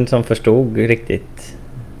ingen som förstod riktigt.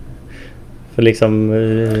 För liksom...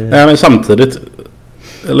 Nej, men samtidigt...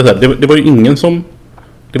 Eller så här, det var ju ingen som...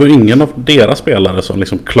 Det var ingen av deras spelare som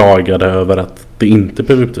liksom klagade över att det inte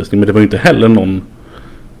blev utvisning. Men det var ju inte heller någon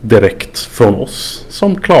direkt från oss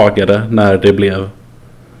som klagade när det blev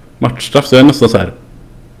matchstraff. Så det är nästan så här...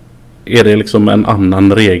 Är det liksom en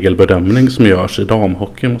annan regelbedömning som görs i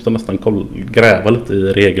damhockey? Måste nästan gräva lite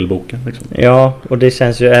i regelboken liksom. Ja, och det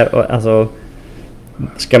känns ju... Alltså,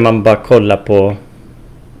 ska man bara kolla på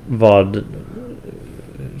vad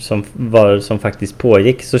som faktiskt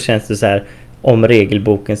pågick, så känns det så här: om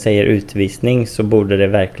regelboken säger utvisning så borde det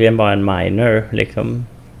verkligen vara en minor liksom.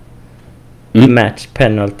 Match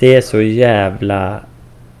penalty är så jävla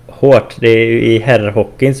hårt. Det är ju i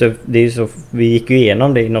herrhockeyn, så det är ju så, vi gick ju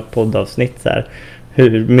igenom det i något poddavsnitt så här,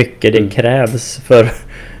 hur mycket det krävs, för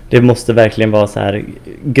det måste verkligen vara så här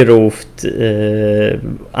grovt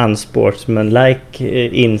unsportsmanlike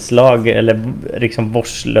inslag eller liksom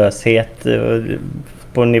vårdslöshet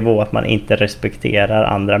på nivå att man inte respekterar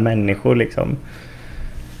andra människor liksom.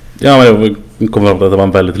 Ja, men jag kommer ihåg att det var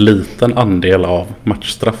en väldigt liten andel av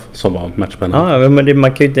matchstraff som var matchpenalty. Ja, men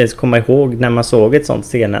man kan ju inte ens komma ihåg när man såg ett sånt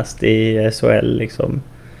senast i SHL liksom.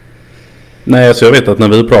 Nej, så jag vet att när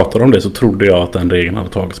vi pratade om det så trodde jag att den regeln hade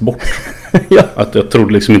tagits bort. Ja. Att jag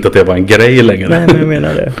trodde liksom inte att det var en grej längre. Nej, men jag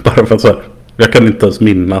menar det. Bara för att så här, jag kan inte ens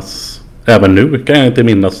minnas, även nu kan jag inte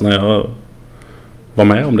minnas när jag var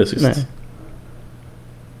med om det sist. Nej.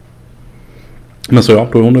 Men så ja,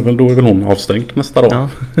 då är väl hon avstängd nästa dag. Ja.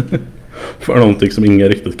 För någonting som ingen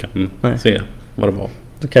riktigt kan se vad det var.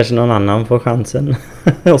 Då kanske någon annan får chansen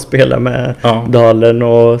att spela med Ja. Dalen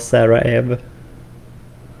och Sarah Eve.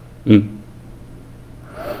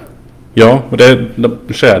 Ja,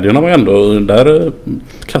 och kedjorna var ändå... Där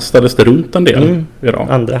kastades det runt en del idag.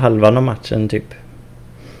 Andra halvan av matchen typ.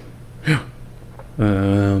 Ja.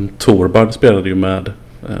 Torbard spelade ju med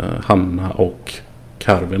Hanna och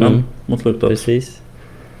Karvinen mot slutet. Precis.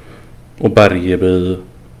 Och Bergeby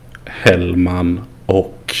Hellman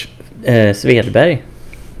och Svedberg.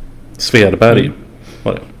 Svedberg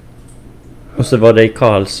var det. Och så var det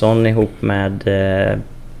Karlsson ihop med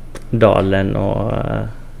Dalen och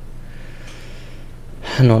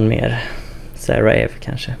någon mer. Sarah Eve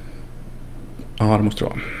kanske. Ja, det måste det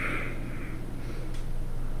vara.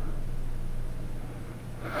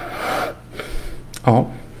 Ja,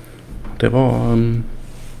 det var...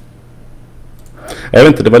 jag vet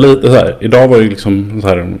inte, det var lite så här. Idag var ju liksom så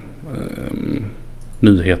här...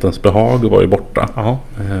 nyhetens behag var ju borta. Ja.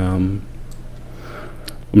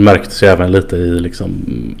 Märktes ju även lite i liksom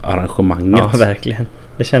arrangemanget. Ja, verkligen.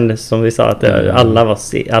 Det kändes som vi sa att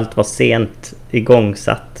allt var sent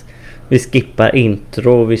igångsatt. Vi skippar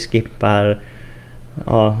intro, vi skippar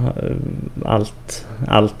allt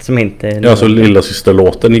som inte är... Ja, så lilla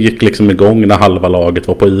systerlåten gick liksom igång när halva laget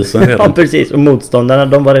var på isen redan. Ja, precis. Och motståndarna,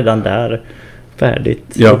 de var redan där.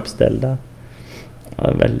 Färdigt uppställda.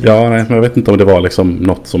 Ja, väldigt. Ja, nej, men jag vet inte om det var liksom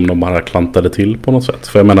något som de bara klantade till på något sätt.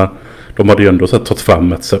 För jag menar, de hade ju ändå tagit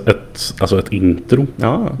fram ett intro.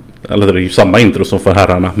 Ja. Eller det är ju samma intro som för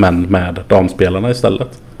herrarna, men med damspelarna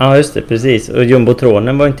istället. Ja, just det, precis. Och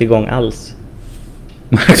jumbotronen var inte igång alls.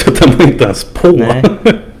 Nej, så den var inte ens på. Nej.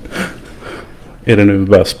 Är det nu vi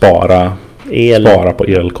börjar spara på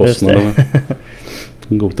elkostnaderna?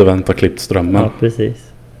 God event har klippt strömmen. Ja, precis.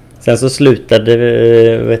 Sen så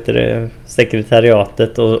slutade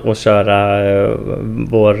sekretariatet och köra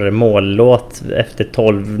vår mållåt efter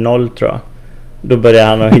 12-0 tror jag. Då började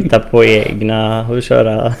han att hitta på egna och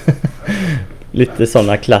köra lite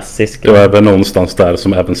sådana klassiska. Det var även någonstans där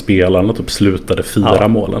som även spelarna typ slutade fira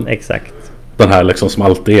målen. Exakt. Den här liksom som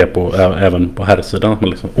alltid är på, även på herrsidan, att man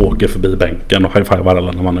liksom åker förbi bänken och high-fivar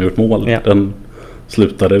alla när man har gjort mål. Ja. Den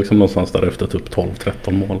slutade liksom någonstans där efter typ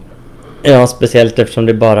 12-13 mål. Ja, speciellt eftersom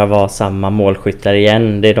det bara var samma målskyttar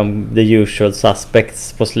igen. Det är the usual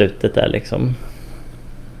suspects på slutet där liksom.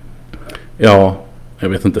 Ja, jag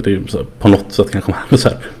vet inte. Det är ju så här, på något sätt kanske man så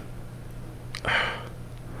här.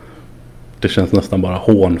 Det känns nästan bara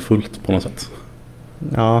hånfullt på något sätt.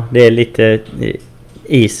 Ja, det är lite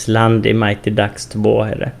Island i Mighty Ducks 2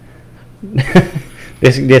 är det.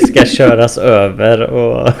 Det ska köras över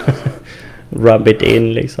och rub it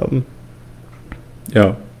in liksom.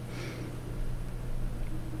 Ja.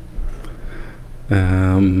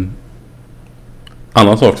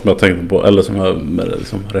 Annan sak som jag tänkte på, eller som jag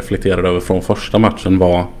liksom reflekterade över från första matchen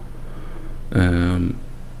var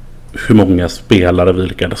hur många spelare vi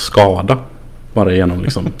lyckades skada bara genom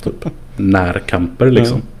liksom typ närkamper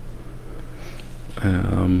liksom.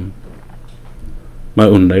 Man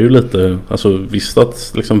undrar ju lite, alltså visst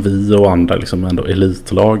att liksom vi och andra liksom ändå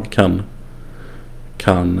elitlag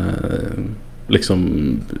kan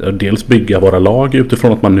liksom dels bygga våra lag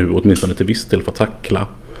utifrån att man nu åtminstone till viss del får tackla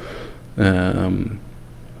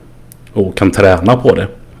och kan träna på det.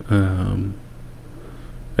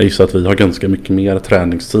 Jag gissar att vi har ganska mycket mer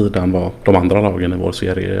träningstid än vad de andra lagen i vår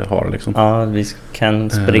serie har liksom. Ja, vi kan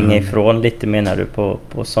springa ifrån lite, menar du, på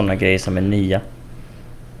sådana grejer som är nya?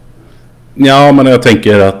 Ja, men jag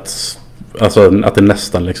tänker att det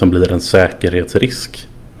nästan liksom blir en säkerhetsrisk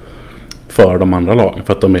för de andra lagen,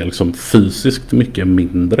 för att de är liksom fysiskt mycket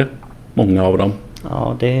mindre, många av dem.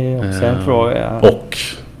 Ja, det är också en fråga. Och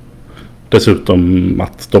dessutom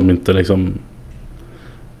att de inte liksom,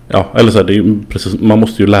 ja, eller så här, det är ju precis, man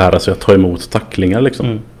måste ju lära sig att ta emot tacklingar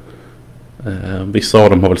liksom. Vissa av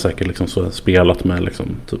dem har väl säkert liksom så spelat med liksom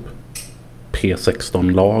typ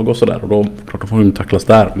P16-lag och sådär, och då klart de får ju tacklas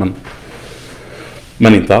där,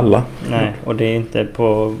 men inte alla. Nej, och det är inte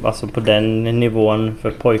på den nivån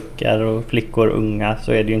för pojkar och flickor och unga,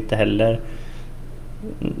 så är det ju inte heller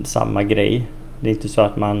samma grej. Det är inte så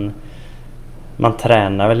att man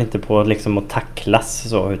tränar väl inte på liksom att tacklas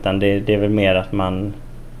så, utan det är väl mer att man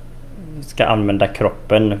ska använda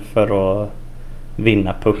kroppen för att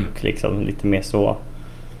vinna puck liksom, lite mer så.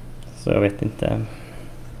 Så jag vet inte.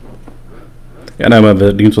 Ja, nej, men det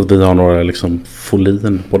är inte så att vi har några liksom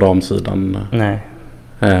folin på damsidan. Nej.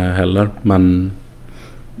 Heller, men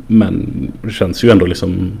det känns ju ändå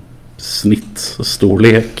liksom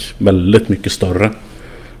snittstorlek väldigt mycket större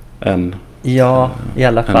än, ja, i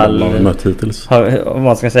alla fall vad vi mött hittills. Om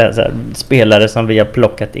man ska säga så här, spelare som vi har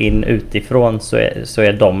plockat in utifrån, så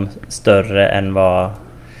är de större än vad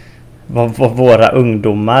våra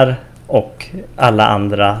ungdomar och alla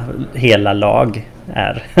andra hela lag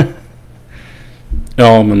är.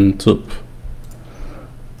 Ja, men typ.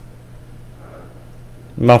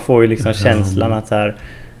 Man får ju liksom känslan att så här,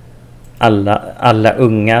 alla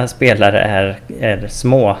unga spelare är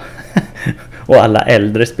små och alla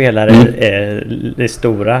äldre spelare är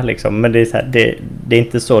stora liksom. Men det är så här, det är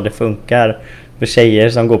inte så det funkar. För tjejer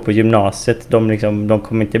som går på gymnasiet, de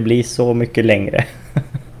kommer inte bli så mycket längre.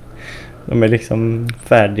 De är liksom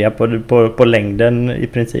färdiga på längden i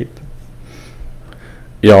princip.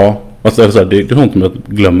 Ja, alltså det är sånt man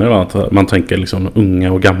glömmer, att man tänker liksom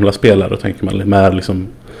unga och gamla spelare, tänker man mer liksom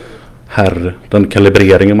den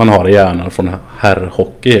kalibreringen man har i hjärnan från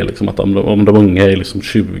herrhockey är liksom att om de unga är liksom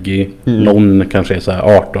 20, någon kanske är så här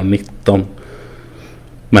 18, 19.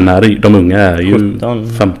 Men de unga är ju 17,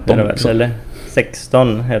 15 är liksom. Eller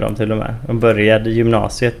 16 är de till och med. De började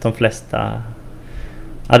gymnasiet de flesta.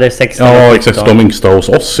 Ja, det är 16. Ja, exakt, de yngsta hos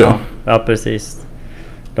oss, ja. Ja, precis.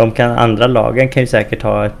 Andra lagen kan ju säkert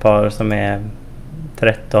ha ett par som är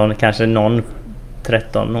 13, kanske någon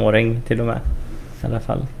 13-åring till och med i alla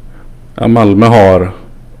fall. Ja, Malmö har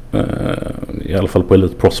i alla fall på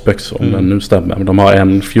Elite Prospects, om den nu stämmer. Men de har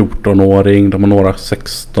en 14-åring, de har några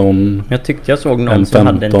 16. Jag tyckte jag såg någon som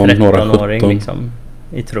hade en 13-åring liksom,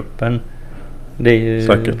 i truppen. Det är ju...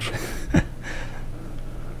 Säkert.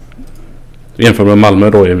 Jämfört med Malmö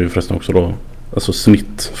då är vi förresten också då, alltså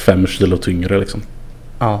snitt 5 kilo tyngre liksom.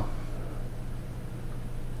 Ja.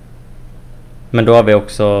 Men då har vi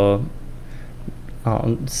också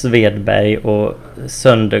Svedberg och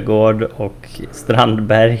Söndergård och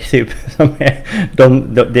Strandberg typ, som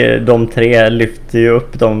är, de tre lyfter ju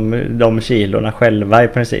upp de kilorna själva i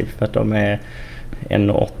princip, för att de är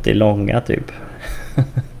 1,80 långa typ.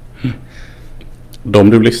 De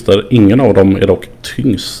du listar, ingen av dem är dock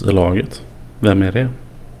tyngst i laget. Vem är det?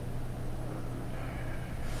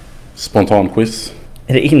 Spontanquiz.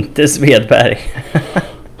 Är det inte Svedberg?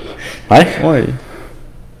 Nej. Oj.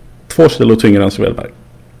 2 kilo tyngre än Svedberg.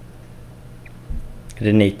 Är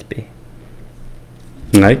det Nitby?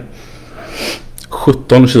 Nej.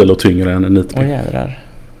 17 kilo tyngre än Nitby. Åh jädrar.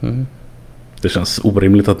 Mm. Det känns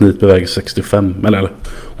orimligt att Nitby väger 65. Eller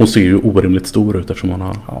hon ser ju orimligt stor ut eftersom hon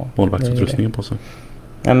har målvaktsutrustningen på sig.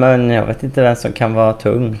 Ja, men jag vet inte vem som kan vara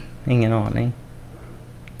tung. Ingen aning.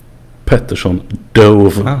 Pettersson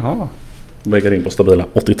Dove. Jaha. Väger in på stabila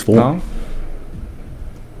 82. Ja.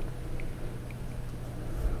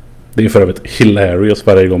 Det är för övrigt hilarious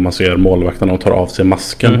varje gång man ser målvakterna och tar av sig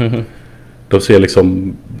masken. De ser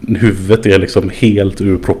liksom, huvudet är liksom helt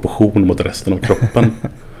ur proportion mot resten av kroppen.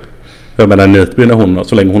 Jag menar Nitby,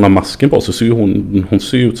 så länge hon har masken på så ser hon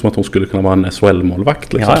ser ut som att hon skulle kunna vara en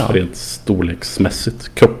SHL-målvakt liksom, rent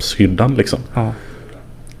storleksmässigt. Kroppshyddan liksom. Ja.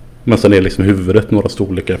 Men sen är liksom huvudet några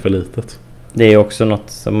storlekar för litet. Det är också något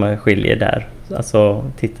som skiljer där. Alltså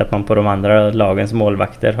tittar man på de andra lagens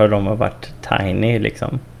målvakter har de varit tiny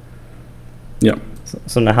liksom. Ja.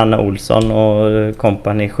 Så när Hanna Olsson och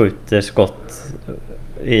kompani skjuter skott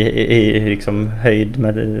i liksom höjd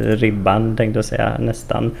med ribban, tänkte jag säga,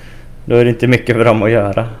 nästan, då är det inte mycket för dem att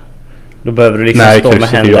göra. Då behöver du liksom stå med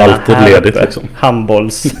händerna är ju alltid här ledigt uppe. liksom.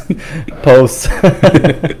 Handbolls-pose.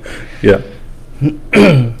 Ja.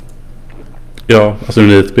 Ja, alltså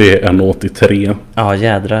Nitby är 1,83. Ja,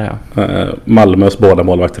 jädrar ja. Malmös båda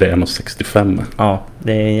målvakter är 1,65. Ja,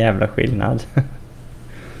 det är en jävla skillnad.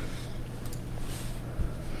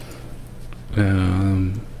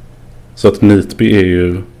 Så att Nitby är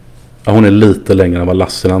ju, hon är lite längre än vad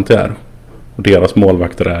Lassinantti är. Och deras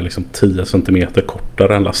målvakter är liksom 10 centimeter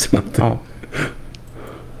kortare än Lassinantti. Ja.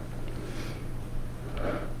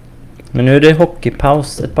 Men nu är det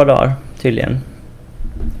hockeypaus ett par dagar tydligen.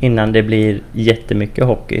 Innan det blir jättemycket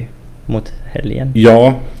hockey mot helgen.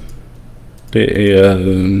 Ja. Det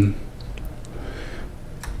är...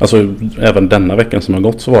 Alltså även denna veckan som har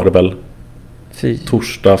gått så var det väl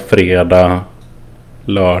torsdag, fredag,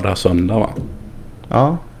 lördag, söndag va?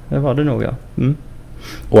 Ja, det var det nog ja. Mm.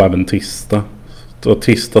 Och även tisdag. Så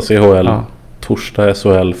tisdag CHL, torsdag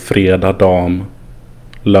SHL, fredag dam,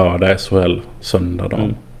 lördag SHL, söndag dam.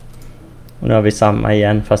 Mm. Och nu har vi samma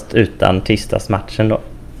igen fast utan tisdagsmatchen då.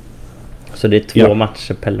 Så det är 2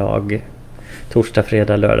 matcher per lag. Torsdag,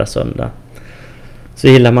 fredag, lördag, söndag. Så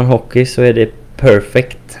gillar man hockey så är det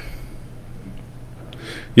perfekt.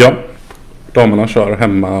 Ja, damerna kör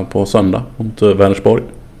hemma på söndag mot Vänersborg.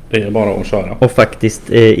 Det är bara att köra. Och faktiskt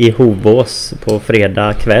i Hovås på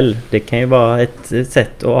fredag kväll. Det kan ju vara ett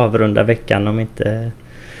sätt att avrunda veckan om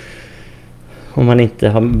man inte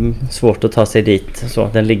har svårt att ta sig dit. Så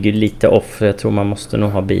den ligger lite off. Jag tror man måste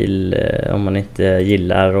nog ha bil om man inte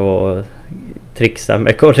gillar att trixa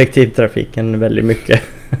med kollektivtrafiken väldigt mycket.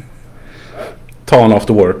 Ta en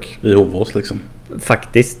after work i Hovås liksom.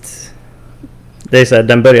 Faktiskt. Det är så här,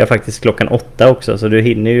 den börjar faktiskt klockan 8 också. Så du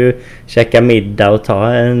hinner ju käka middag och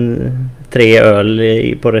ta 3 öl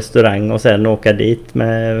på restaurang och sen åka dit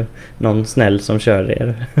med någon snäll som kör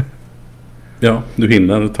er. Ja, du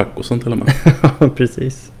hinner tacosen till och med. Ja,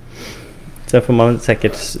 precis. Sen får man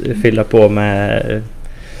säkert fylla på med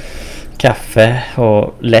kaffe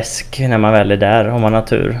och läsk när man väl är där om man har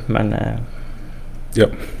tur. Men Ja.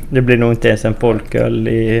 det blir nog inte ens en folköl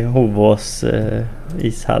i Hovås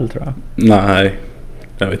ishall, tror jag. Nej.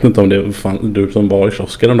 Jag vet inte om det du som var i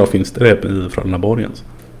kiosken då, finns det i Frölundaborg ens?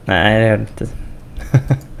 Nej, det gör det inte.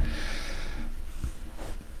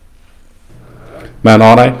 Men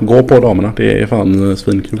ja, nej, gå på damerna. Det är fan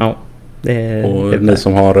svinkul. Ja, det Och ni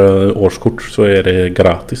som har årskort så är det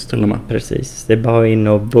gratis till och med. precis. Det är bara in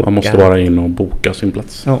och boka. Man måste bara in och boka sin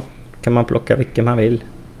plats. Ja, kan man plocka vilken man vill.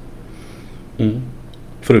 Mm.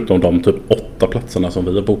 Förutom de typ 8 platserna som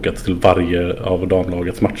vi har bokat till varje av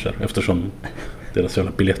damlagets matcher. Eftersom deras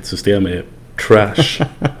jävla biljettsystem är trash.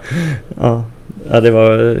 Ja, det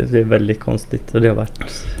är väldigt konstigt. Och det har varit...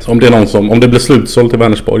 Så om det är någon om det blir slutsålt till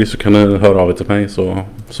Vänersborg så kan ni höra av er till mig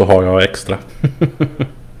så har jag extra.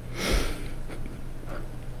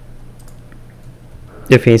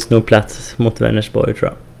 Det finns nog plats mot Vänersborg,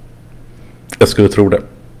 tror jag. Jag skulle tro det.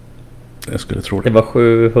 Det var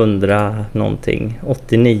 700 någonting.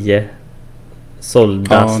 89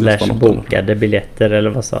 sålda / bokade biljetter, eller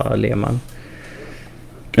vad sa Lehmann?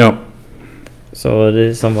 Ja. Så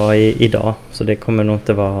det som var idag. Så det kommer nog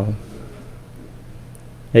inte vara...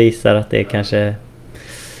 Jag gissar att det är kanske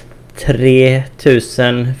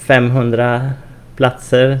 3500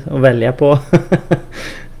 platser att välja på.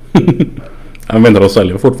 Jag vet inte, de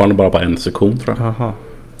säljer fortfarande bara på en sektion, tror jag. Aha.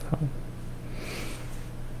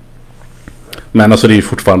 Men alltså det är ju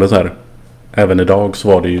fortfarande så här. Även idag så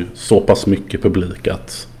var det ju så pass mycket publik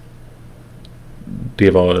att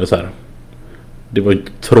det var så här. Det var ju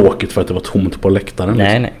tråkigt för att det var tomt på läktaren. Nej,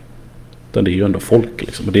 liksom. nej. Utan det är ju ändå folk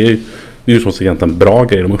liksom. Och det är ju som så egentligen en bra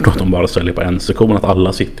grej de har gjort, att de bara säljer på en sektion. Att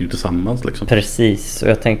alla sitter ju tillsammans liksom. Precis, och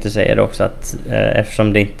jag tänkte säga det också att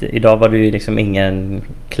eftersom det inte... Idag var det ju liksom ingen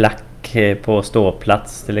klack på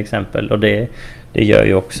ståplats till exempel. Och det gör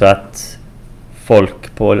ju också att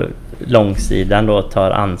folk på långsidan då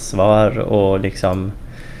tar ansvar och liksom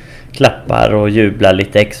klappar och jublar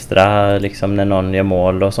lite extra liksom när någon gör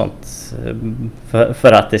mål och sånt.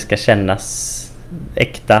 För att det ska kännas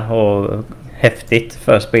äkta och häftigt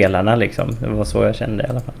för spelarna liksom. Det var så jag kände i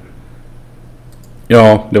alla fall.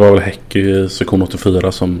 Ja, det var väl Häck i sektion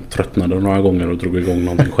 84 som tröttnade några gånger och drog igång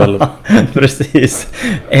någonting själv. Precis.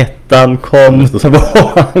 Ettan kom,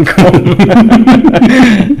 tvåan kom.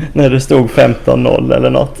 När det stod 15-0 eller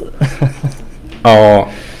något. Ja,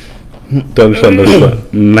 den kändes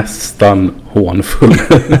nästan hånfull.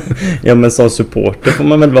 Ja, men som supporter får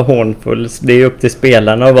man väl vara hånfull. Det är upp till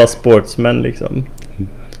spelarna att vara sportsmän liksom.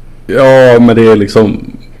 Ja, men det är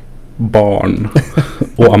liksom barn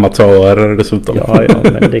och amatörer dessutom. Ja,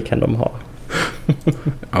 men det kan de ha.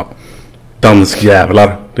 Ja.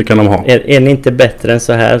 Danskjävlar, det kan de ha. Är ni inte bättre än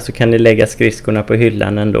så här så kan ni lägga skridskorna på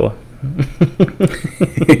hyllan ändå.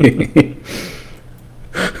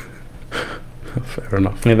 Fair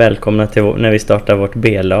enough. Ni är välkomna till när vi startar vårt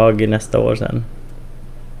B-lag nästa år sen.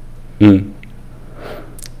 Mm.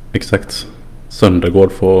 Exakt.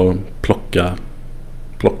 Söndergård får plocka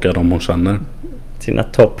dem hon känner. Sina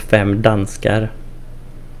topp 5 danskar.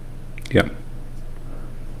 Ja.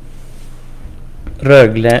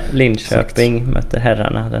 Rögle, Linköping möter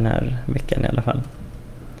herrarna den här veckan i alla fall.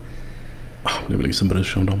 Det är väl ingen som bryr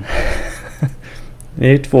sig om dem. Det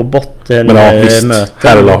är ju 2 botten. Men ja, visst, möten.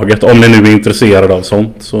 herrlaget. Om ni nu är intresserade av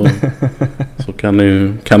sånt så kan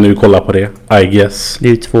ni ju kolla på det, I guess. Det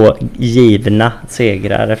är ju 2 givna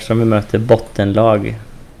segrar eftersom vi möter bottenlag.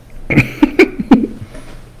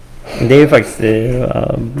 Det är ju faktiskt...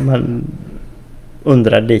 man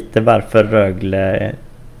undrar lite varför Rögle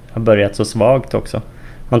har börjat så svagt också.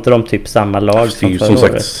 Har inte de typ samma lag som förra som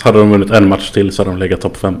året? sagt, hade de vunnit en match till så hade de legat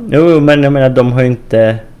topp 5. Jo, men jag menar de har ju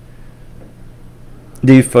inte...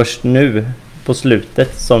 Det är ju först nu på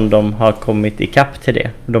slutet som de har kommit ikapp till det.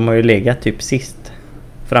 De har ju legat typ sist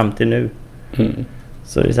fram till nu. Mm.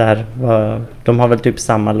 Så det är så här, de har väl typ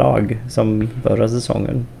samma lag som förra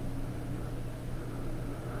säsongen.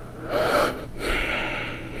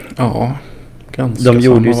 Ja, ganska. De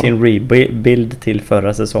gjorde ju samma. sin rebuild till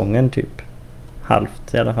förra säsongen typ.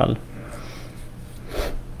 Halvt i alla fall.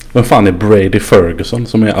 Vem fan är Brady Ferguson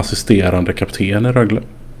som är assisterande kapten i Rögle?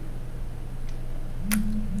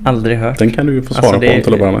 Aldrig hört. Den kan du ju få svara på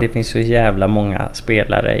till att börja med. Det finns så jävla många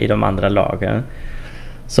spelare i de andra lagen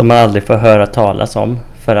som man aldrig får höra talas om.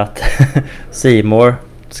 För att Seymour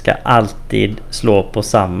ska alltid slå på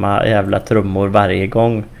samma jävla trummor varje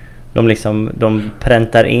gång. De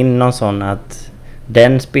präntar in någon sån att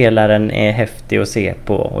den spelaren är häftig att se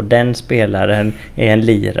på och den spelaren är en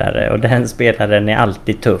lirare och den spelaren är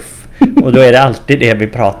alltid tuff. Och då är det alltid det vi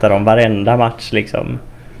pratar om varenda match liksom.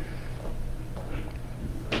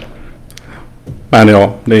 Men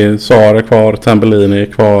ja, det är Sara kvar, Tambellini är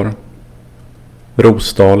kvar.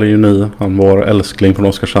 Rosdahl är ju ny. Han var älskling från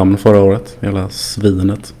Oskarshamn förra året. Hela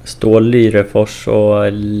svinet. Stål Lyrefors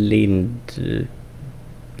och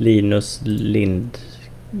Linus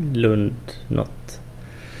Lund något.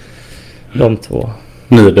 De två.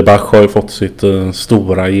 Niederbach har ju fått sitt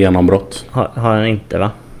stora genombrott. Har han inte,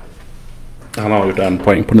 va? Han har gjort 1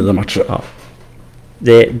 poäng på 9 matcher. Ja.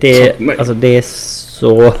 Det är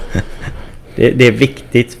så... det är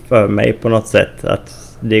viktigt för mig på något sätt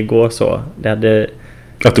att det går så.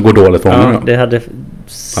 Att det går dåligt för honom, ja.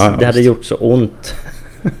 Det hade gjort så ont.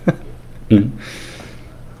 Mm.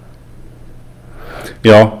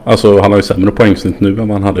 Ja, alltså han har ju sämre poängsnitt nu än vad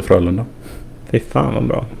han hade i Frölunda. Fy fan vad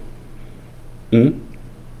bra. Mm.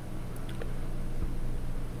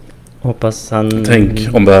 Hoppas han... Tänk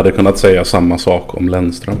om vi hade kunnat säga samma sak om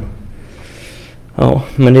Lennström. Ja,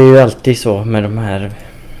 men det är ju alltid så med de här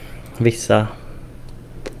vissa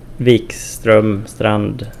Wikström,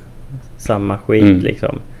 Strand, samma skit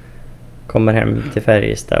liksom. Kommer hem till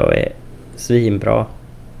Färjestad och är svinbra.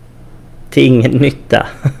 Till ingen nytta.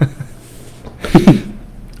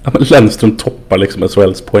 Ja, men Lennström toppar liksom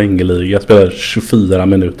SHLs poängliga. Spelar 24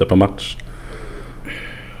 minuter per match.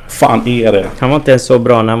 Fan är det? Han var inte ens så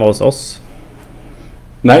bra när han var hos oss.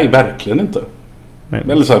 Nej, verkligen inte. Nej.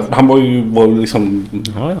 Eller så här, han var liksom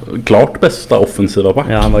klart bästa offensiva back.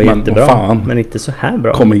 Ja, han var jättebra. Fan, men inte så här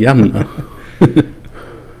bra. kom igen.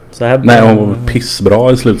 Så här bra. Nej, han var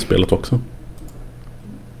pissbra i slutspelet också.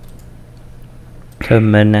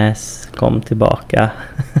 Kömmernäs kom tillbaka.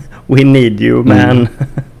 We need you, man.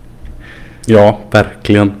 Ja,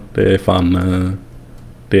 verkligen. Det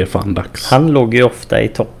är fan dags. Han låg ju ofta i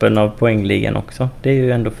toppen av poängligan också. Det är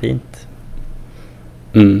ju ändå fint.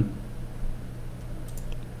 Mm.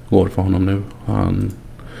 Går för honom nu. Har han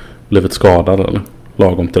blivit skadad eller?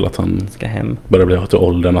 Lagom till att han ska hem. Börjar bli till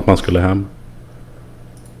åldern att man skulle hem.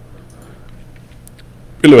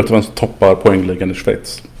 Vill du veta vem som toppar poängligan i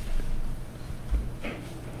Schweiz?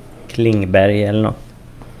 Klingberg eller något.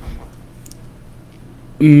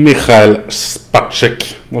 Michael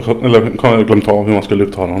Spacek. Eller har jag glömt av hur man skulle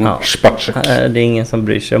uttala honom? Ja. Spacek. Det är ingen som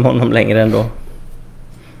bryr sig om honom längre ändå.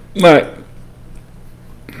 Nej.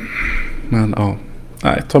 Men ja.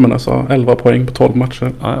 Nej, Tommen sa 11 poäng på 12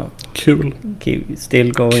 matcher. Ja. Kul.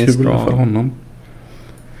 Still going kul strong. För honom.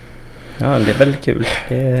 Ja, det är väldigt kul.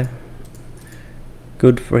 Det är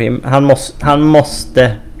good for him. Han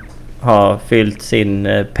måste ha fyllt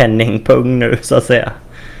sin penningpung nu så att säga.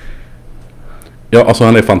 Ja, alltså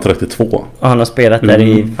han är fan 32. Och han har spelat där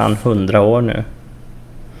i fan 100 år nu.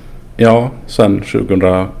 Ja, sen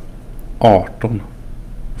 2018.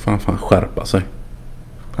 Fan skärpa sig.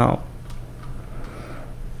 Ja.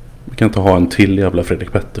 Vi kan inte ha en till jävla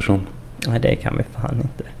Fredrik Pettersson. Nej, det kan vi fan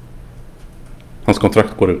inte. Hans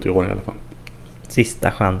kontrakt går ut i år i alla fall.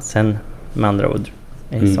 Sista chansen med andra ord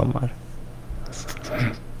i sommar.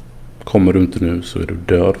 Kommer du inte nu så är du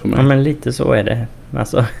död för mig. Ja, men lite så är det.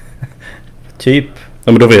 Alltså, typ.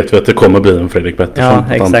 Ja, men då vet vi att det kommer bli en Fredrik Pettersson.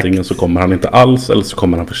 Ja, exakt. Antingen så kommer han inte alls eller så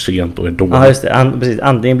kommer han för sent och är dålig. Ja, just det. Precis.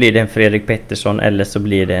 Antingen blir det en Fredrik Pettersson eller så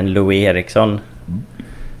blir det en Louis Eriksson.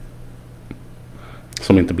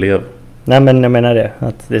 Som inte blev. Nej, men jag menar det.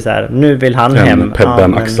 Att det är så här, nu vill han En hem.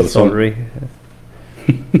 Pebben Axelsson. Sorry.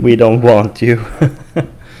 We don't want you.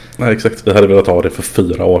 Nej, exakt. Vi hade velat ha det för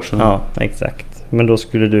 4 år sedan. Ja, exakt. Men då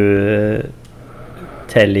skulle du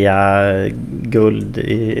tälja guld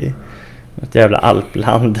i ett jävla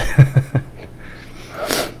alpland.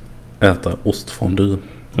 Äta ostfondue.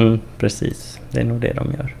 Precis. Det är nog det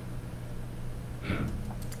de gör.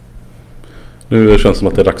 Nu känns det som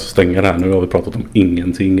att det är dags att stänga det här. Nu har vi pratat om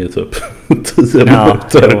ingenting i typ 10 Ja,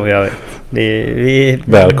 minuter. jo, jag vet.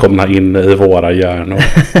 Välkomna in i våra hjärnor.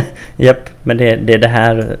 Japp, men det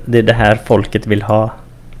är det här folket vill ha.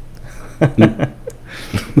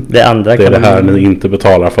 Det andra Det är kan det här ni inte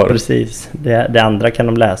betalar för. Precis. Det andra kan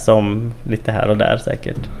de läsa om lite här och där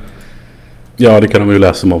säkert. Ja, det kan de ju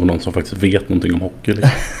läsa om av någon som faktiskt vet någonting om hockey.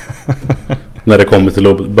 Liksom. När det kommer till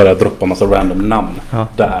att börja droppa massa random namn. Ja.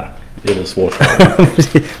 Där är det svårt.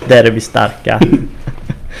 Där är vi starka.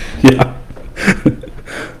 Ja.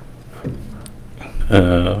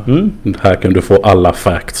 Här kan du få alla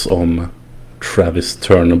facts om Travis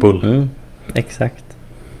Turnbull. Exakt.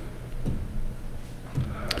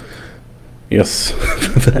 Yes.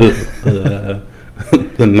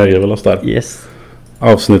 Den nöjer väl oss där. Yes.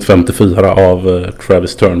 Avsnitt 54 av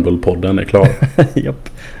Travis Turnbull-podden är klar. Japp.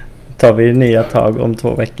 Tar vi nya tag om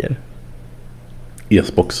 2 veckor.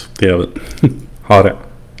 Yes box, det gör vi. Ha det.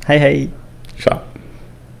 Hej. Hej hej!